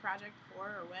wanted to do a project for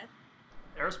or with?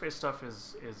 Aerospace stuff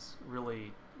is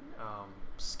really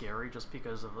scary just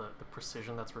because of the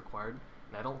precision that's required,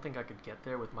 and I don't think I could get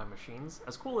there with my machines,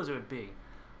 as cool as it would be.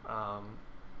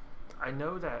 I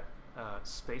know that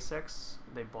SpaceX,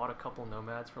 they bought a couple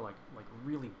Nomads for like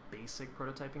really basic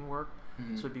prototyping work,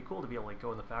 so it'd be cool to be able to like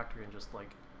go in the factory and just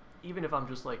like, even if I'm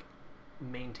just like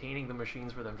maintaining the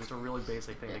machines for them, just a really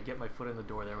basic thing to get my foot in the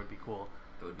door there would be cool.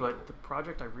 But cool. The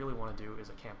project I really want to do is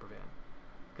a camper van,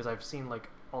 because I've seen like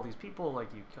all these people, like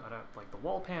you cut out like the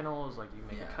wall panels, like you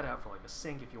make a cutout for like a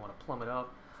sink if you want to plumb it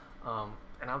up,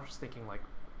 and I was just thinking like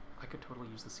I could totally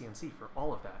use the CNC for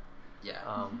all of that.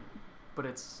 Yeah. But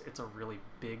it's a really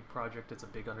big project. It's a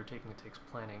big undertaking. It takes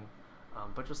planning.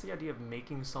 But just the idea of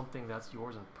making something that's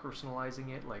yours and personalizing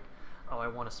it, like, oh, I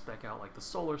want to spec out like the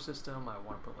solar system. I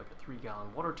want to put like a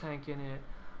 3-gallon water tank in it.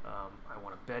 I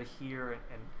want a bed here,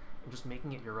 and just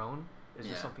making it your own is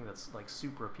just something that's like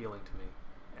super appealing to me.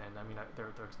 And I mean,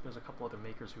 there's a couple other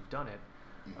makers who've done it,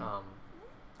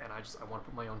 and I want to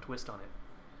put my own twist on it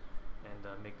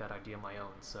and make that idea my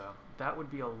own. So that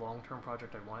would be a long-term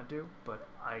project I'd want to do, but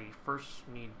I first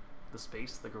need the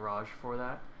space, the garage for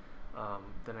that.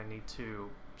 Then I need to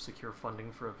secure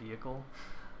funding for a vehicle,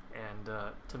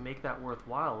 and to make that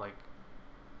worthwhile, like,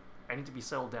 I need to be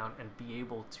settled down and be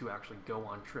able to actually go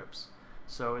on trips.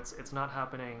 So it's not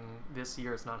happening this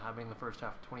year. It's not happening the first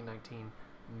half of 2019.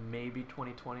 Maybe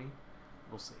 2020.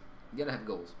 We'll see. You gotta have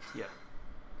goals. Yeah.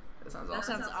 That sounds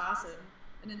awesome. That sounds awesome.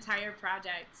 An entire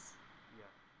project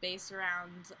based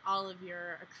around all of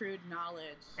your accrued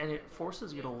knowledge. And it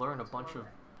forces you to learn a bunch of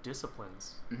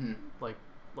disciplines, like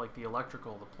the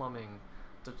electrical, the plumbing,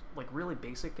 like really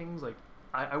basic things. Like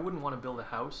I wouldn't want to build a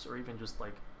house or even just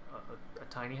like a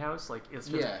tiny house. Like it's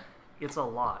just it's a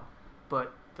lot.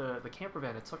 But the camper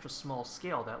van, it's such a small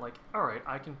scale that like, all right,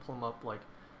 I can plumb up like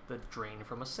the drain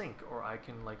from a sink, or I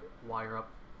can like wire up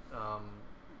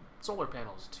solar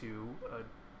panels to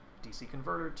a DC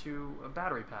converter to a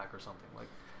battery pack or something.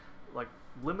 Like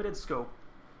limited scope,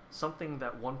 something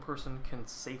that one person can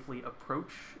safely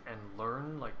approach and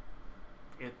learn. Like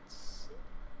it's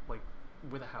like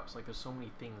with a house, like there's so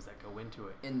many things that go into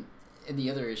it. And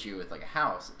the other issue with like a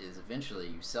house is eventually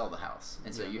you sell the house,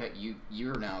 and so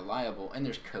you're now liable, and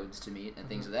there's codes to meet and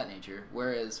things of that nature.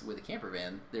 Whereas with a camper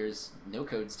van, there's no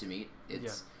codes to meet.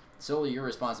 It's solely your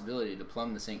responsibility to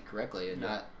plumb the sink correctly and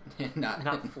not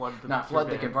flood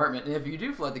the compartment. And if you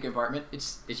do flood the compartment,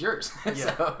 it's yours.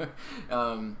 So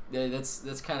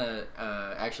that's kind of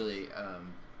actually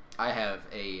I have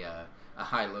a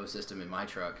high-low system in my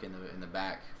truck in the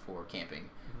back for camping.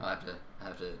 I'll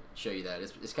have to show you that.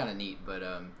 It's kind of neat, but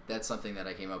that's something that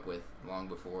I came up with long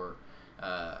before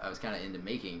I was kind of into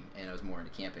making, and I was more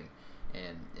into camping.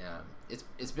 And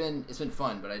it's been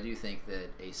fun, but I do think that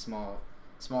a small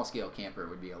scale camper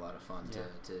would be a lot of fun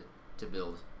to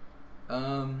build.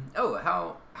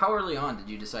 How early on did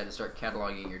you decide to start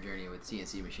cataloging your journey with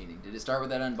CNC machining? Did it start with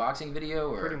that unboxing video,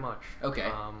 or pretty much?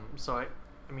 Okay. So I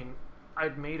mean,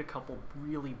 I'd made a couple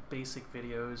really basic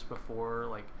videos before.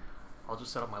 Like, I'll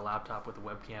just set up my laptop with a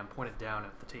webcam, point it down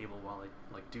at the table while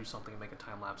I like do something, and make a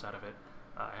time lapse out of it.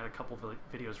 I had a couple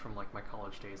videos from like my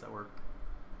college days that were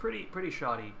pretty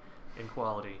shoddy in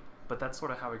quality, but that's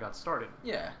sort of how we got started.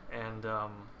 Yeah. And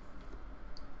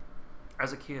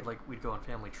as a kid, like, we'd go on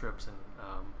family trips, and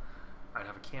I'd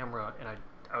have a camera, and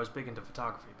I was big into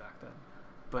photography back then.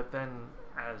 But then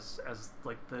as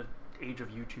like the age of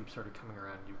YouTube started coming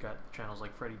around, you've got channels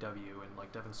like Freddie W and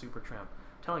like Devin Supertramp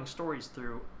telling stories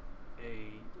through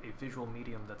a visual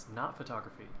medium that's not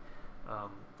photography.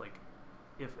 Like,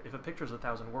 if a picture's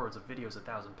 1,000 words, a video's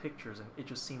 1,000 pictures, and it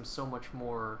just seems so much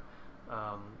more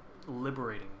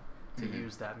liberating to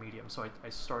use that medium. So I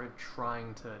started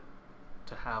trying to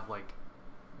have, like,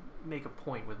 make a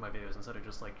point with my videos instead of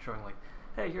just like showing like,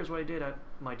 hey, here's what I did at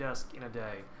my desk in a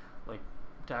day, like,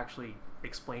 to actually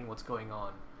explain what's going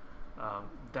on.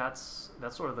 That's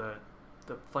sort of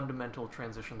the fundamental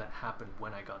transition that happened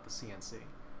when I got the CNC.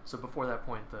 So before that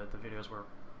point, the videos were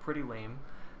pretty lame,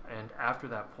 and after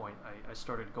that point, I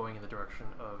started going in the direction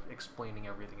of explaining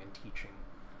everything and teaching.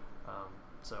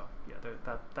 So yeah,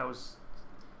 that was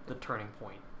the turning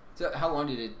point. So how long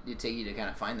did it take you to kind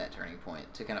of find that turning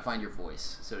point, to kind of find your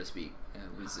voice, so to speak?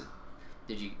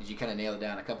 Did you kind of nail it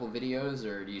down a couple of videos,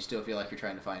 or do you still feel like you're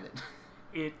trying to find it?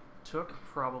 It took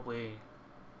probably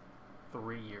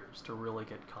 3 years to really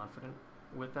get confident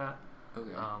with that. Okay.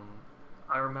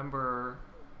 I remember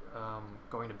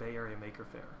going to Bay Area Maker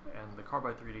Faire, and the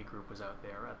Carbide 3D group was out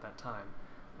there at that time.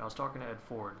 And I was talking to Ed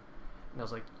Ford, and I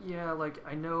was like, yeah, like,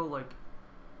 I know, like,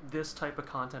 this type of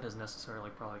content is necessary,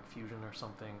 like probably like Fusion or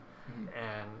something,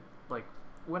 and like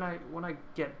when I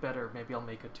get better, maybe I'll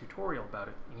make a tutorial about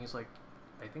it. And he's like,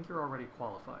 I think you're already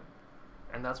qualified.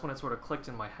 And that's when it sort of clicked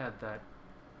in my head that,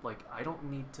 like, I don't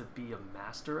need to be a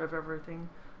master of everything,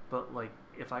 but like,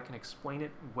 if I can explain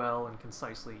it well and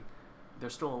concisely,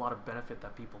 there's still a lot of benefit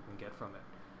that people can get from it.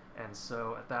 And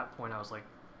so at that point I was like,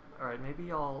 all right,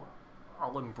 maybe I'll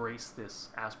embrace this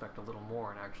aspect a little more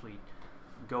and actually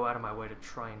go out of my way to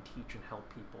try and teach and help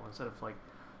people, instead of like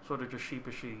sort of just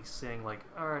sheepishly saying like,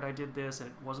 all right, I did this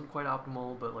and it wasn't quite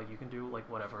optimal, but like, you can do like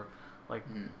whatever. Like,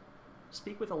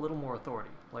 speak with a little more authority.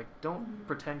 Like, don't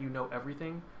pretend you know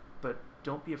everything, but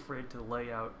don't be afraid to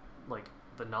lay out like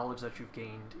the knowledge that you've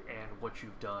gained and what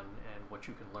you've done and what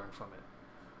you can learn from it.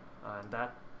 And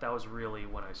that was really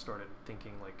when I started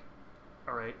thinking like,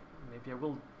 all right, maybe I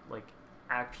will like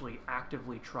actually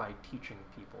actively try teaching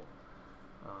people.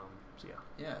 So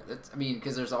yeah,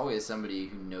 because there's always somebody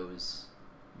who knows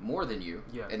more than you,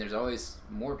 and there's always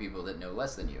more people that know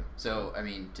less than you. So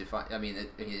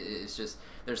it's just,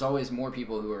 there's always more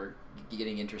people who are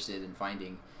getting interested in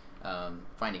finding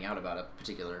out about a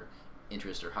particular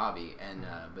interest or hobby, and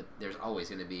but there's always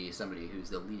going to be somebody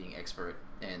who's the leading expert,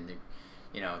 and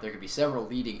there could be several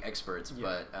leading experts,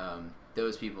 but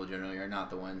those people generally are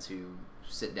not the ones who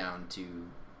sit down to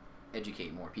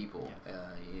educate more people.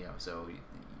 So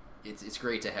it's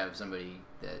great to have somebody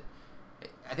that,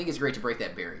 I think it's great to break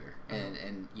that barrier,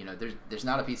 and there's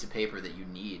not a piece of paper that you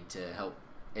need to help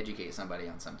educate somebody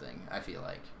on something. I feel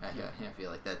like I feel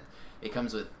like that it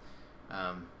comes with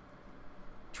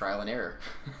trial and error.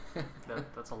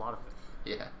 That's a lot of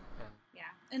it. Yeah. Yeah,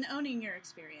 and owning your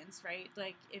experience, right?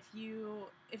 Like, if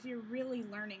you're really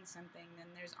learning something, then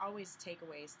there's always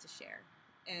takeaways to share,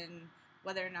 and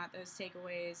whether or not those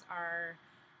takeaways are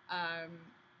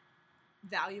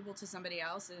valuable to somebody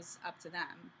else is up to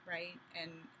them, right?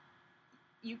 And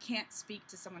you can't speak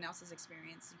to someone else's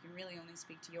experience. You can really only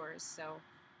speak to yours. So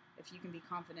if you can be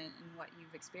confident in what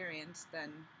you've experienced,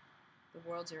 then the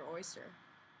world's your oyster.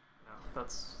 No,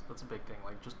 that's a big thing.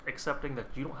 Like, just accepting that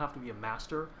you don't have to be a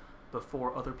master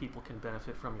before other people can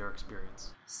benefit from your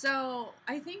experience. So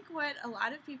I think what a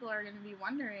lot of people are going to be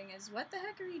wondering is, what the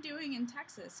heck are you doing in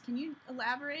Texas? Can you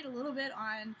elaborate a little bit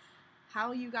on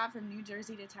how you got from New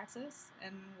Jersey to Texas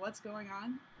and what's going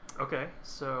on? Okay,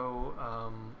 so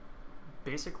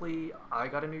basically I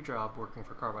got a new job working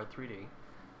for Carbide 3D,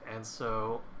 and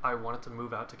so I wanted to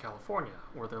move out to California,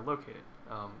 where they're located.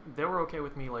 They were okay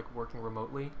with me like working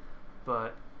remotely,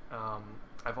 but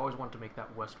I've always wanted to make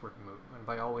that westward move, and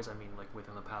by always I mean like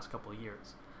within the past couple of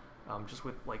years. Just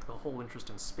with like the whole interest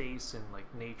in space and like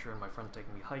nature, and my friends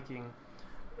taking me hiking,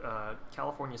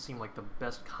 California seemed like the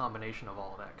best combination of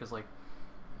all of that, because like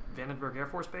Vandenberg Air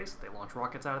Force Base, they launch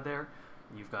rockets out of there.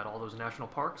 You've got all those national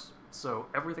parks, so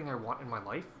everything I want in my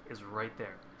life is right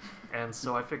there. And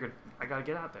so I figured I gotta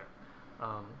get out there.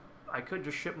 I could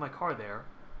just ship my car there,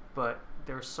 but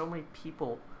there are so many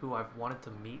people who I've wanted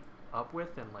to meet up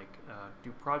with and like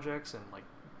do projects and like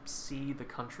see the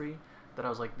country that I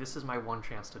was like, this is my one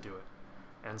chance to do it.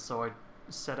 And so I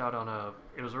set out on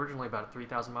it was originally about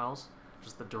 3,000 miles,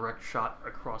 just the direct shot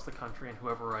across the country, and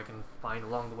whoever I can find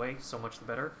along the way, so much the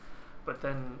better. But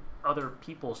then other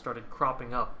people started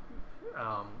cropping up,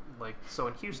 so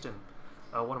in Houston,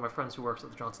 one of my friends who works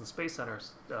at the Johnson Space Center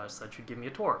said she'd give me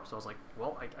a tour. So I was like,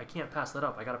 well, I can't pass that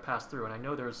up. I got to pass through. And I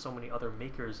know there's so many other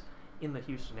makers in the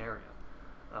Houston area.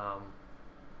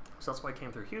 So that's why I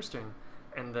came through Houston.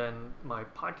 And then my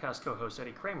podcast co-host,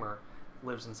 Eddie Kramer,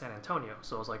 lives in San Antonio.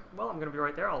 So I was like, well, I'm going to be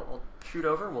right there. I'll shoot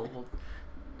over. We'll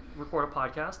record a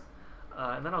podcast.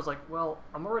 And then I was like, well,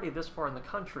 I'm already this far in the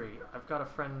country. I've got a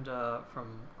friend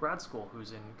from grad school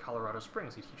who's in Colorado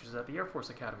Springs. He teaches at the Air Force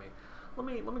Academy. Let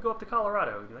me go up to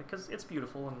Colorado because it's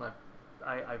beautiful, and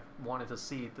I've wanted to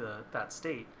see that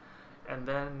state. And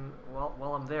then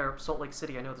while I'm there, Salt Lake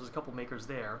City, I know there's a couple makers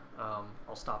there.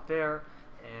 I'll stop there.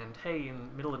 And hey, in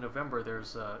the middle of November,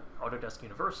 there's Autodesk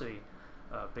University,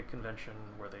 a big convention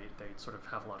where they sort of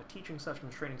have a lot of teaching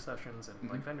sessions, training sessions,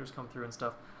 and like vendors come through and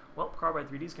stuff. Well, Carbide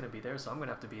 3D is going to be there, so I'm going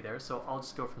to have to be there. So I'll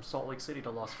just go from Salt Lake City to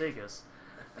Las Vegas,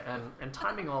 and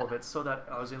timing all of it so that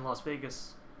I was in Las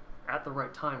Vegas at the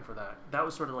right time for that. That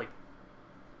was sort of like,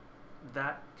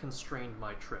 that constrained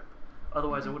my trip.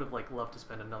 Otherwise, I would have loved to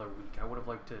spend another week. I would have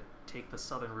liked to take the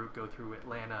southern route, go through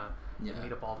Atlanta, and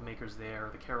meet up all the makers there,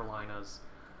 the Carolinas.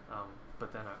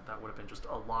 But then that would have been just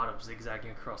a lot of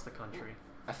zigzagging across the country.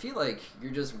 I feel like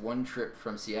you're just one trip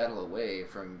from Seattle away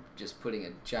from just putting a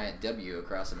giant W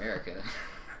across America.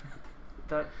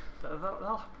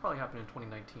 That'll probably happen in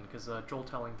 2019 because Joel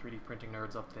Telling, 3D Printing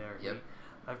Nerds up there. Yep.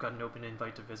 I've got an open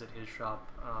invite to visit his shop.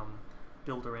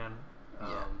 Bill Duran.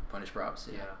 Punish Props.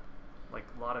 Yeah. Like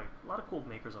a lot of cool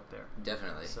makers up there.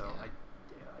 Definitely. So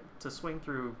to swing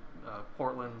through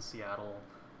Portland, Seattle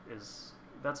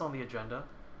that's on the agenda,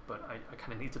 but I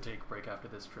kind of need to take a break after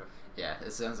this trip. Yeah,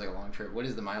 it sounds like a long trip. What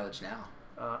is the mileage now?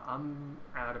 I'm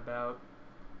at about,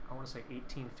 I want to say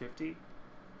 1850,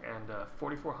 and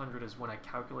 4400 is when I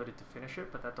calculated to finish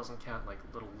it, but that doesn't count like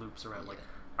little loops around. Like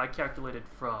I calculated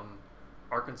from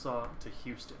Arkansas to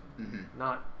Houston,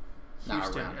 not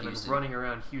Houston, and then running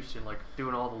around Houston, like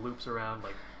doing all the loops around,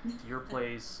 like to your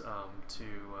place,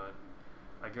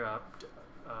 I got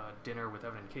dinner with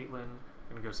Evan and Caitlin.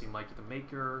 I'm gonna go see Mikey the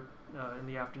Maker in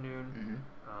the afternoon.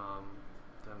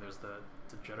 Then there's the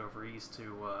jet over east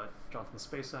to Johnson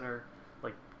Space Center.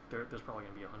 Like there's probably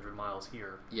gonna be 100 miles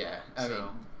here. Yeah, I mean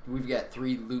we've got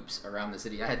 3 loops around the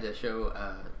city. I had to show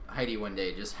Heidi one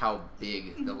day just how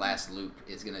big the last loop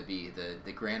is gonna be.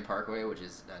 The Grand Parkway, which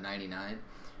is 99.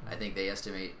 I think they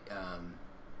estimate,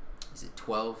 is it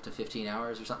 12 to 15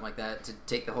 hours or something like that to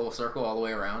take the whole circle all the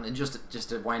way around and just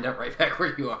to wind up right back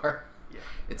where you are. Yeah.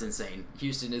 It's insane.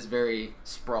 Houston is very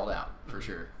sprawled out, for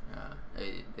sure.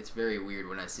 It's very weird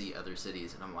when I see other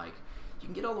cities and I'm like, you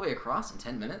can get all the way across in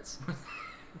 10 minutes?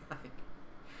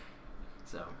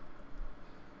 So,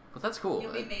 well, that's cool.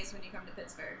 You'll be amazed when you come to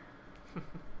Pittsburgh.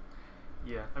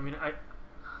 Yeah, I mean,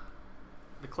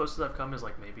 the closest I've come is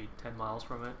like maybe 10 miles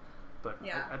from it. But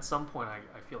at some point,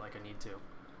 I feel like I need to.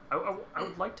 I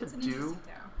would like to do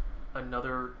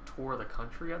another tour of the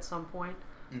country at some point,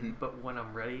 but when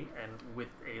I'm ready and with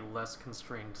a less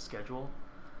constrained schedule.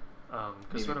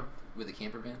 Maybe sort of with a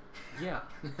camper van? Yeah,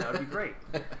 that would be great.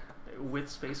 With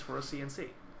space for a CNC.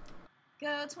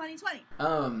 Go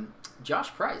 2020.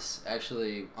 Josh Price,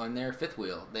 actually, on their fifth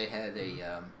wheel, they had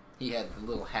he had the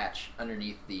little hatch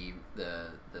underneath the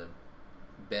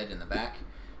bed in the back,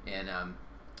 and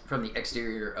from the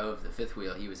exterior of the fifth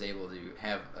wheel, he was able to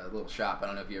have a little shop. I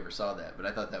don't know if you ever saw that, but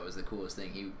I thought that was the coolest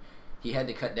thing. He had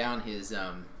to cut down his,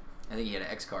 I think he had an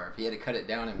X-Carve. He had to cut it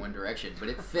down in one direction, but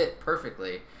it fit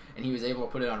perfectly, and he was able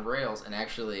to put it on rails and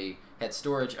actually had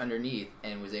storage underneath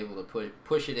and was able to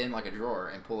push it in like a drawer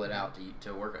and pull it out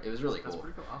to work. It was really cool. That's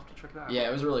pretty cool. I'll have to check it out. Yeah,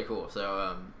 it was really cool.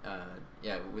 So,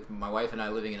 with my wife and I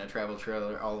living in a travel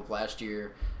trailer all of last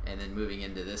year and then moving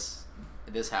into this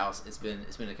house, it's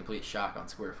been a complete shock on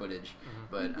square footage,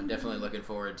 but I'm definitely looking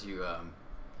forward to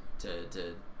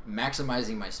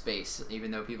maximizing my space, even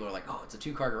though people are like, oh, it's a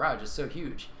 2-car garage, it's so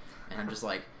huge, and I'm just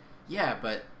like, yeah,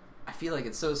 but I feel like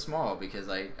it's so small because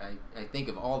I think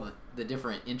of all the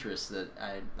different interests that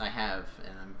I have,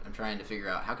 and I'm trying to figure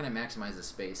out how can I maximize the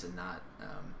space and not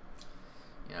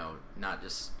not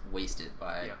just waste it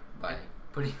by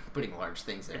putting large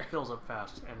things there. It fills up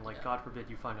fast, and like God forbid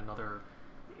you find another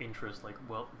interest like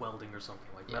welding or something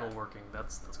like metalworking.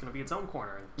 That's going to be its own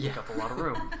corner and take up a lot of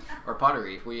room. Or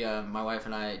pottery. We my wife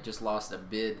and I just lost a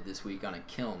bid this week on a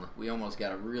kiln. We almost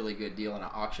got a really good deal on an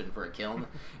auction for a kiln,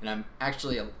 and I'm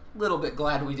actually a little bit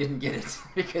glad we didn't get it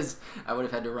because I would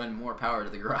have had to run more power to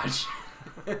the garage.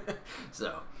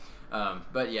 So,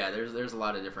 but yeah, there's a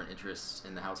lot of different interests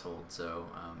in the household. So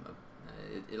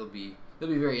it'll be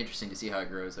very interesting to see how it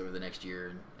grows over the next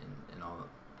year and all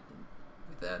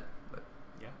with that. But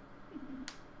yeah,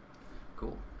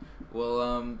 cool.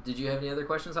 Well, did you have any other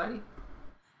questions, Heidi?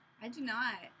 I do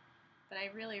not, but I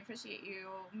really appreciate you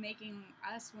making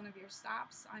us one of your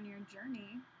stops on your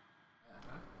journey.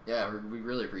 Yeah, we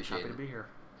really appreciate it. Happy to be here.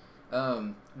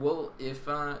 Well, if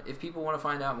people want to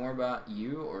find out more about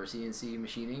you or CNC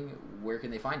machining, where can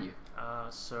they find you?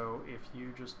 So if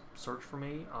you just search for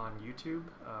me on YouTube,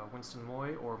 Winston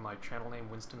Moy, or my channel name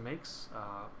Winston Makes,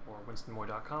 or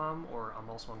winstonmoy.com, or I'm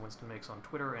also on Winston Makes on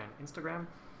Twitter and Instagram.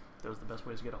 Those are the best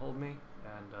ways to get a hold of me,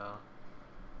 and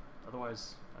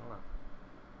otherwise, I don't know.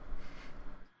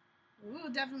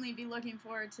 We'll definitely be looking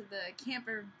forward to the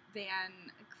camper van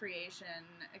creation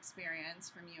experience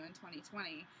from you in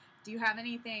 2020. Do you have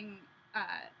anything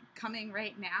coming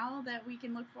right now that we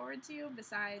can look forward to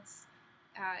besides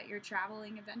your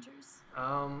traveling adventures?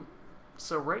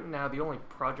 So right now, the only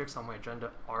projects on my agenda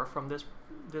are from this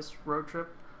road trip.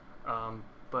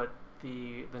 But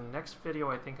the next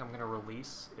video I think I'm going to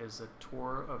release is a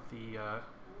tour of the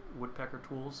Woodpecker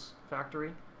Tools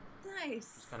factory.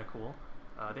 Nice. It's kind of cool.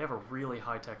 They have a really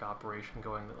high-tech operation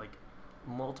going, that like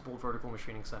multiple vertical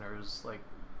machining centers, like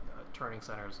turning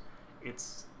centers.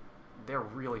 They're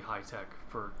really high-tech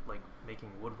for like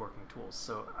making woodworking tools.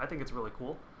 So I think it's really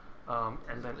cool. And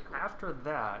then really cool. After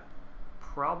that,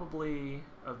 probably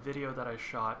a video that I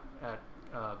shot at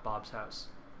Bob's house.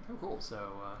 Oh, cool.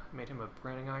 So made him a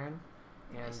branding iron,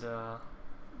 nice. And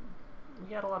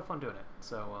we had a lot of fun doing it.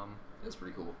 So that's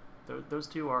pretty cool. Those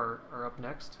two are up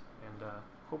next, and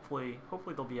hopefully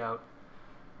they'll be out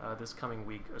this coming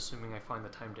week, assuming I find the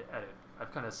time to edit.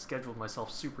 I've kind of scheduled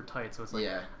myself super tight, so it's like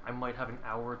I might have an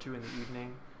hour or two in the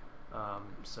evening.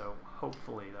 So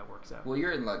hopefully that works out. Well,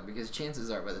 you're in luck because chances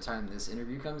are by the time this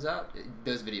interview comes out,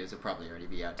 those videos will probably already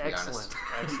be out. To be honest.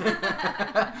 Excellent.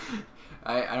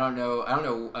 I don't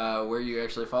know where you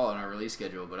actually fall on our release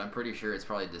schedule, but I'm pretty sure it's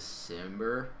probably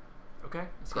December. Okay.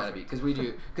 It's got to be because we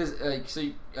do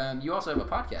you also have a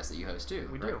podcast that you host too.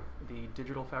 We do the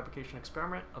Digital Fabrication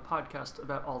Experiment, a podcast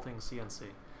about all things CNC,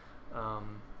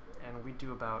 and we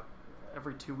do about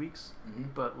every 2 weeks. Mm-hmm.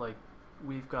 But like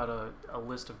we've got a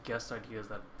list of guest ideas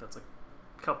that's a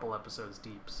couple episodes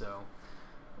deep. So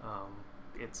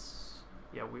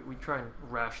we try and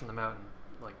ration them out and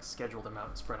like schedule them out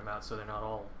and spread them out so they're not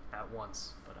all at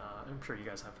once. But I'm sure you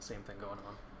guys have the same thing going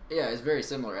on. Yeah, it's very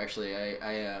similar actually.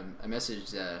 I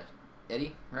messaged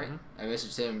Eddie, right? Mm-hmm. I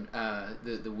messaged him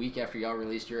the week after y'all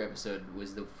released your episode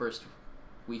was the first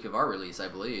week of our release, I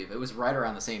believe. It was right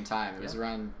around the same time. It was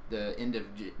around the end of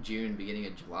June, beginning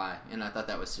of July, and I thought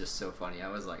that was just so funny. I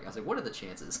was like, what are the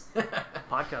chances?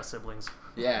 Podcast siblings.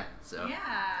 Yeah. So.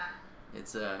 Yeah.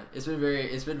 It's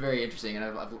been very interesting,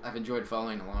 and I've enjoyed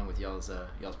following along with y'all's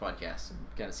podcast and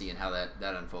kind of seeing how that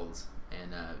unfolds,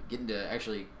 and getting to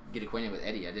actually get acquainted with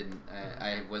Eddie.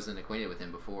 I wasn't acquainted with him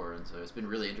before, and so it's been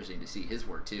really interesting to see his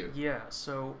work too. Yeah,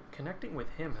 so connecting with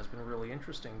him has been really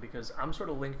interesting because I'm sort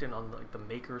of linked in on like the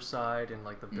maker side and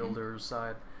like the builders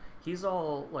side. He's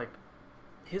all like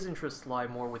his interests lie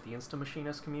more with the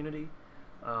Instamachinist community,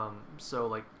 so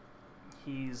like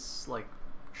he's like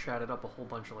chatted up a whole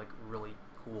bunch of like really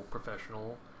cool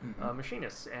professional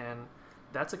machinists, and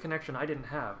that's a connection I didn't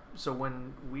have. So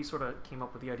when we sort of came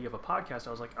up with the idea of a podcast,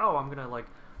 I was like, I'm gonna like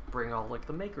bring all like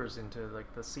the makers into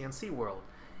like the CNC world,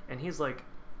 and he's like,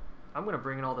 I'm gonna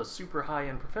bring in all the super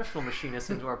high-end professional machinists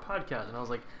into our podcast. And I was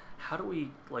like, how do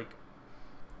we like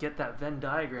get that Venn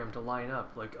diagram to line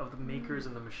up like of the makers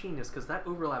and the machinists, because that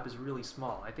overlap is really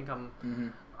small. I think I'm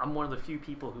one of the few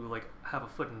people who like have a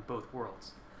foot in both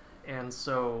worlds. And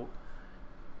so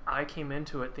I came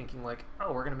into it thinking like,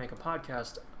 we're going to make a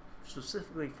podcast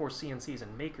specifically for CNCs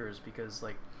and makers, because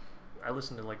like I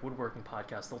listen to like woodworking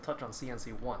podcasts, they'll touch on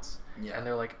CNC once. Yeah. And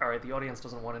they're like, all right, the audience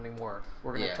doesn't want any more.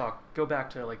 We're going to go back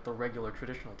to like the regular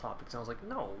traditional topics. And I was like,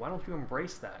 no, why don't you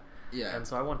embrace that? Yeah. And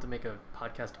so I wanted to make a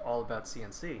podcast all about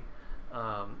CNC.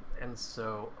 And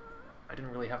so I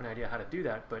didn't really have an idea how to do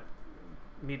that, but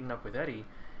meeting up with Eddie,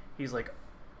 he's like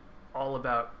all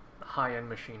about high-end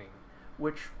machining,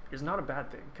 which is not a bad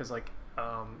thing, because like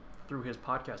through his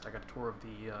podcast I got a tour of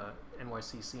the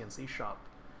NYC CNC shop,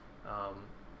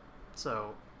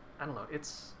 so I don't know.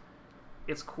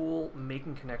 It's cool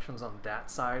making connections on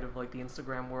that side of like the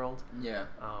Instagram world. Yeah.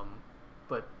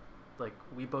 But like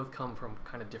we both come from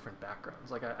kind of different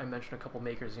backgrounds. Like I mentioned a couple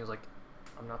makers, and he was like,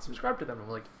 I'm not subscribed to them. I'm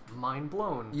like, mind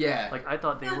blown. Yeah. Like I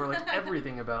thought they were like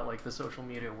everything about like the social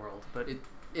media world, but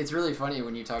it's really funny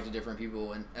when you talk to different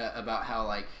people and about how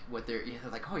like what they're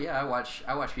like. Oh yeah, I watch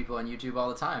people on YouTube all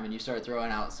the time, and you start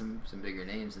throwing out some bigger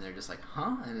names, and they're just like,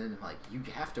 huh? And then like, you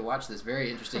have to watch this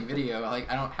very interesting video. Like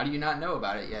how do you not know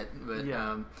about it yet? But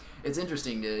yeah. It's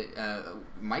interesting to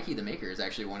Mikey the Maker is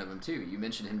actually one of them too. You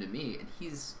mentioned him to me, and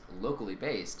he's locally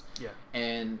based. Yeah.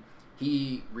 And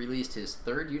he released his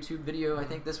third YouTube video, I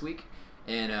think, this week,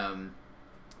 and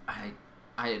I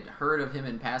had heard of him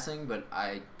in passing, but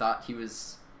I thought he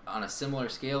was on a similar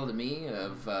scale to me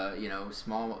of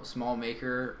small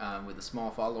maker with a small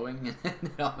following.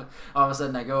 And all of a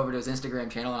sudden I go over to his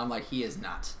Instagram channel and I'm like, he is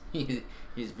not.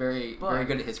 He's very very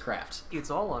good at his craft.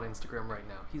 It's all on Instagram right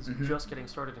now. He's just getting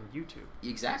started in YouTube.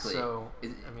 Exactly. So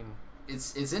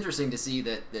it's interesting to see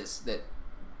that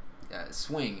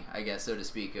swing, I guess, so to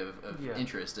speak, of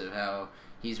interest of how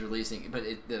he's releasing. But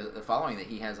the following that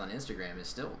he has on Instagram is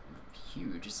still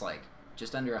huge. It's like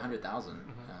just under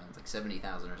 100,000. It's like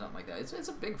 70,000 or something like that. It's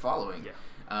a big following. Yeah.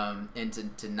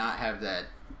 And to not have that,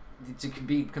 to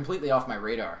be completely off my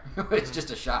radar, it's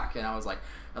just a shock. And I was like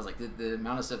the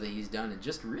amount of stuff that he's done in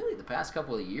just really the past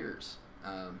couple of years.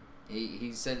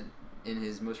 He said in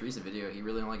his most recent video he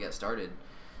really only got started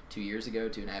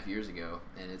 2.5 years ago,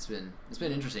 and it's been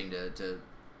interesting to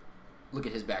look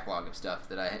at his backlog of stuff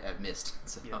that I've missed.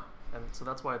 So. Yeah. And so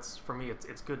that's why it's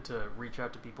good to reach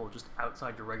out to people just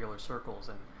outside your regular circles,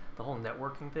 and the whole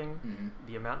networking thing,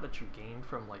 the amount that you gain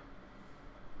from like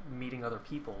meeting other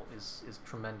people is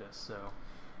tremendous. So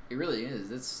it really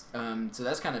is. It's so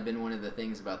that's kind of been one of the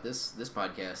things about this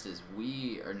podcast is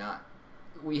we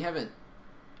haven't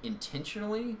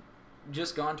intentionally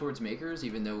just gone towards makers,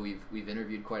 even though we've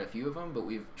interviewed quite a few of them, but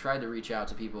we've tried to reach out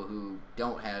to people who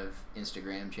don't have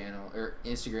Instagram or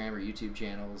YouTube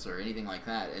channels or anything like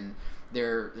that, and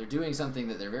they're doing something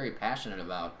that they're very passionate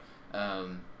about,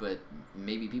 but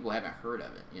maybe people haven't heard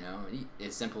of it.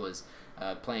 As simple as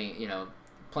playing a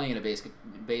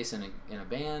bass in a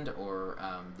band, or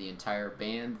the entire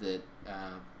band that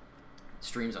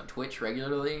streams on Twitch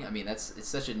regularly. I mean, it's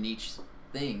such a niche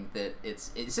thing that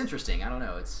it's interesting. I don't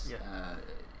know.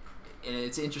 And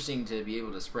it's interesting to be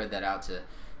able to spread that out to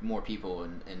more people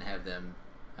and have them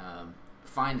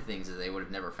find things that they would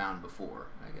have never found before,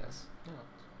 I guess. Yeah.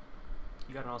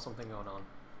 You got an awesome thing going on.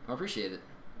 I appreciate it.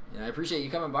 I appreciate you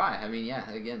coming by. I mean, yeah,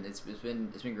 again, it's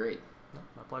been great. No,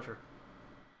 my pleasure.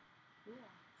 Cool.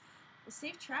 Well,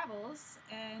 safe travels,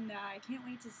 and I can't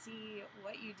wait to see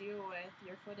what you do with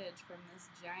your footage from this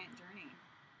giant journey.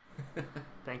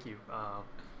 Thank you. I'll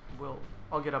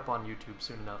get up on YouTube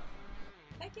soon enough.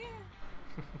 Heck yeah.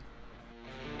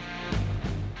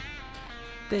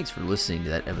 Thanks for listening to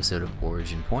that episode of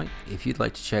Origin Point. If you'd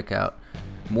like to check out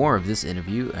more of this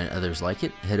interview and others like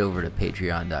it, head over to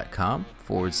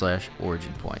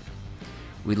patreon.com/Origin Point.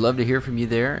 We'd love to hear from you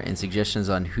there and suggestions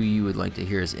on who you would like to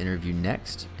hear us interview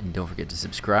next. And don't forget to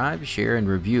subscribe, share, and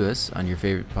review us on your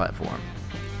favorite platform.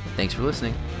 Thanks for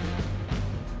listening.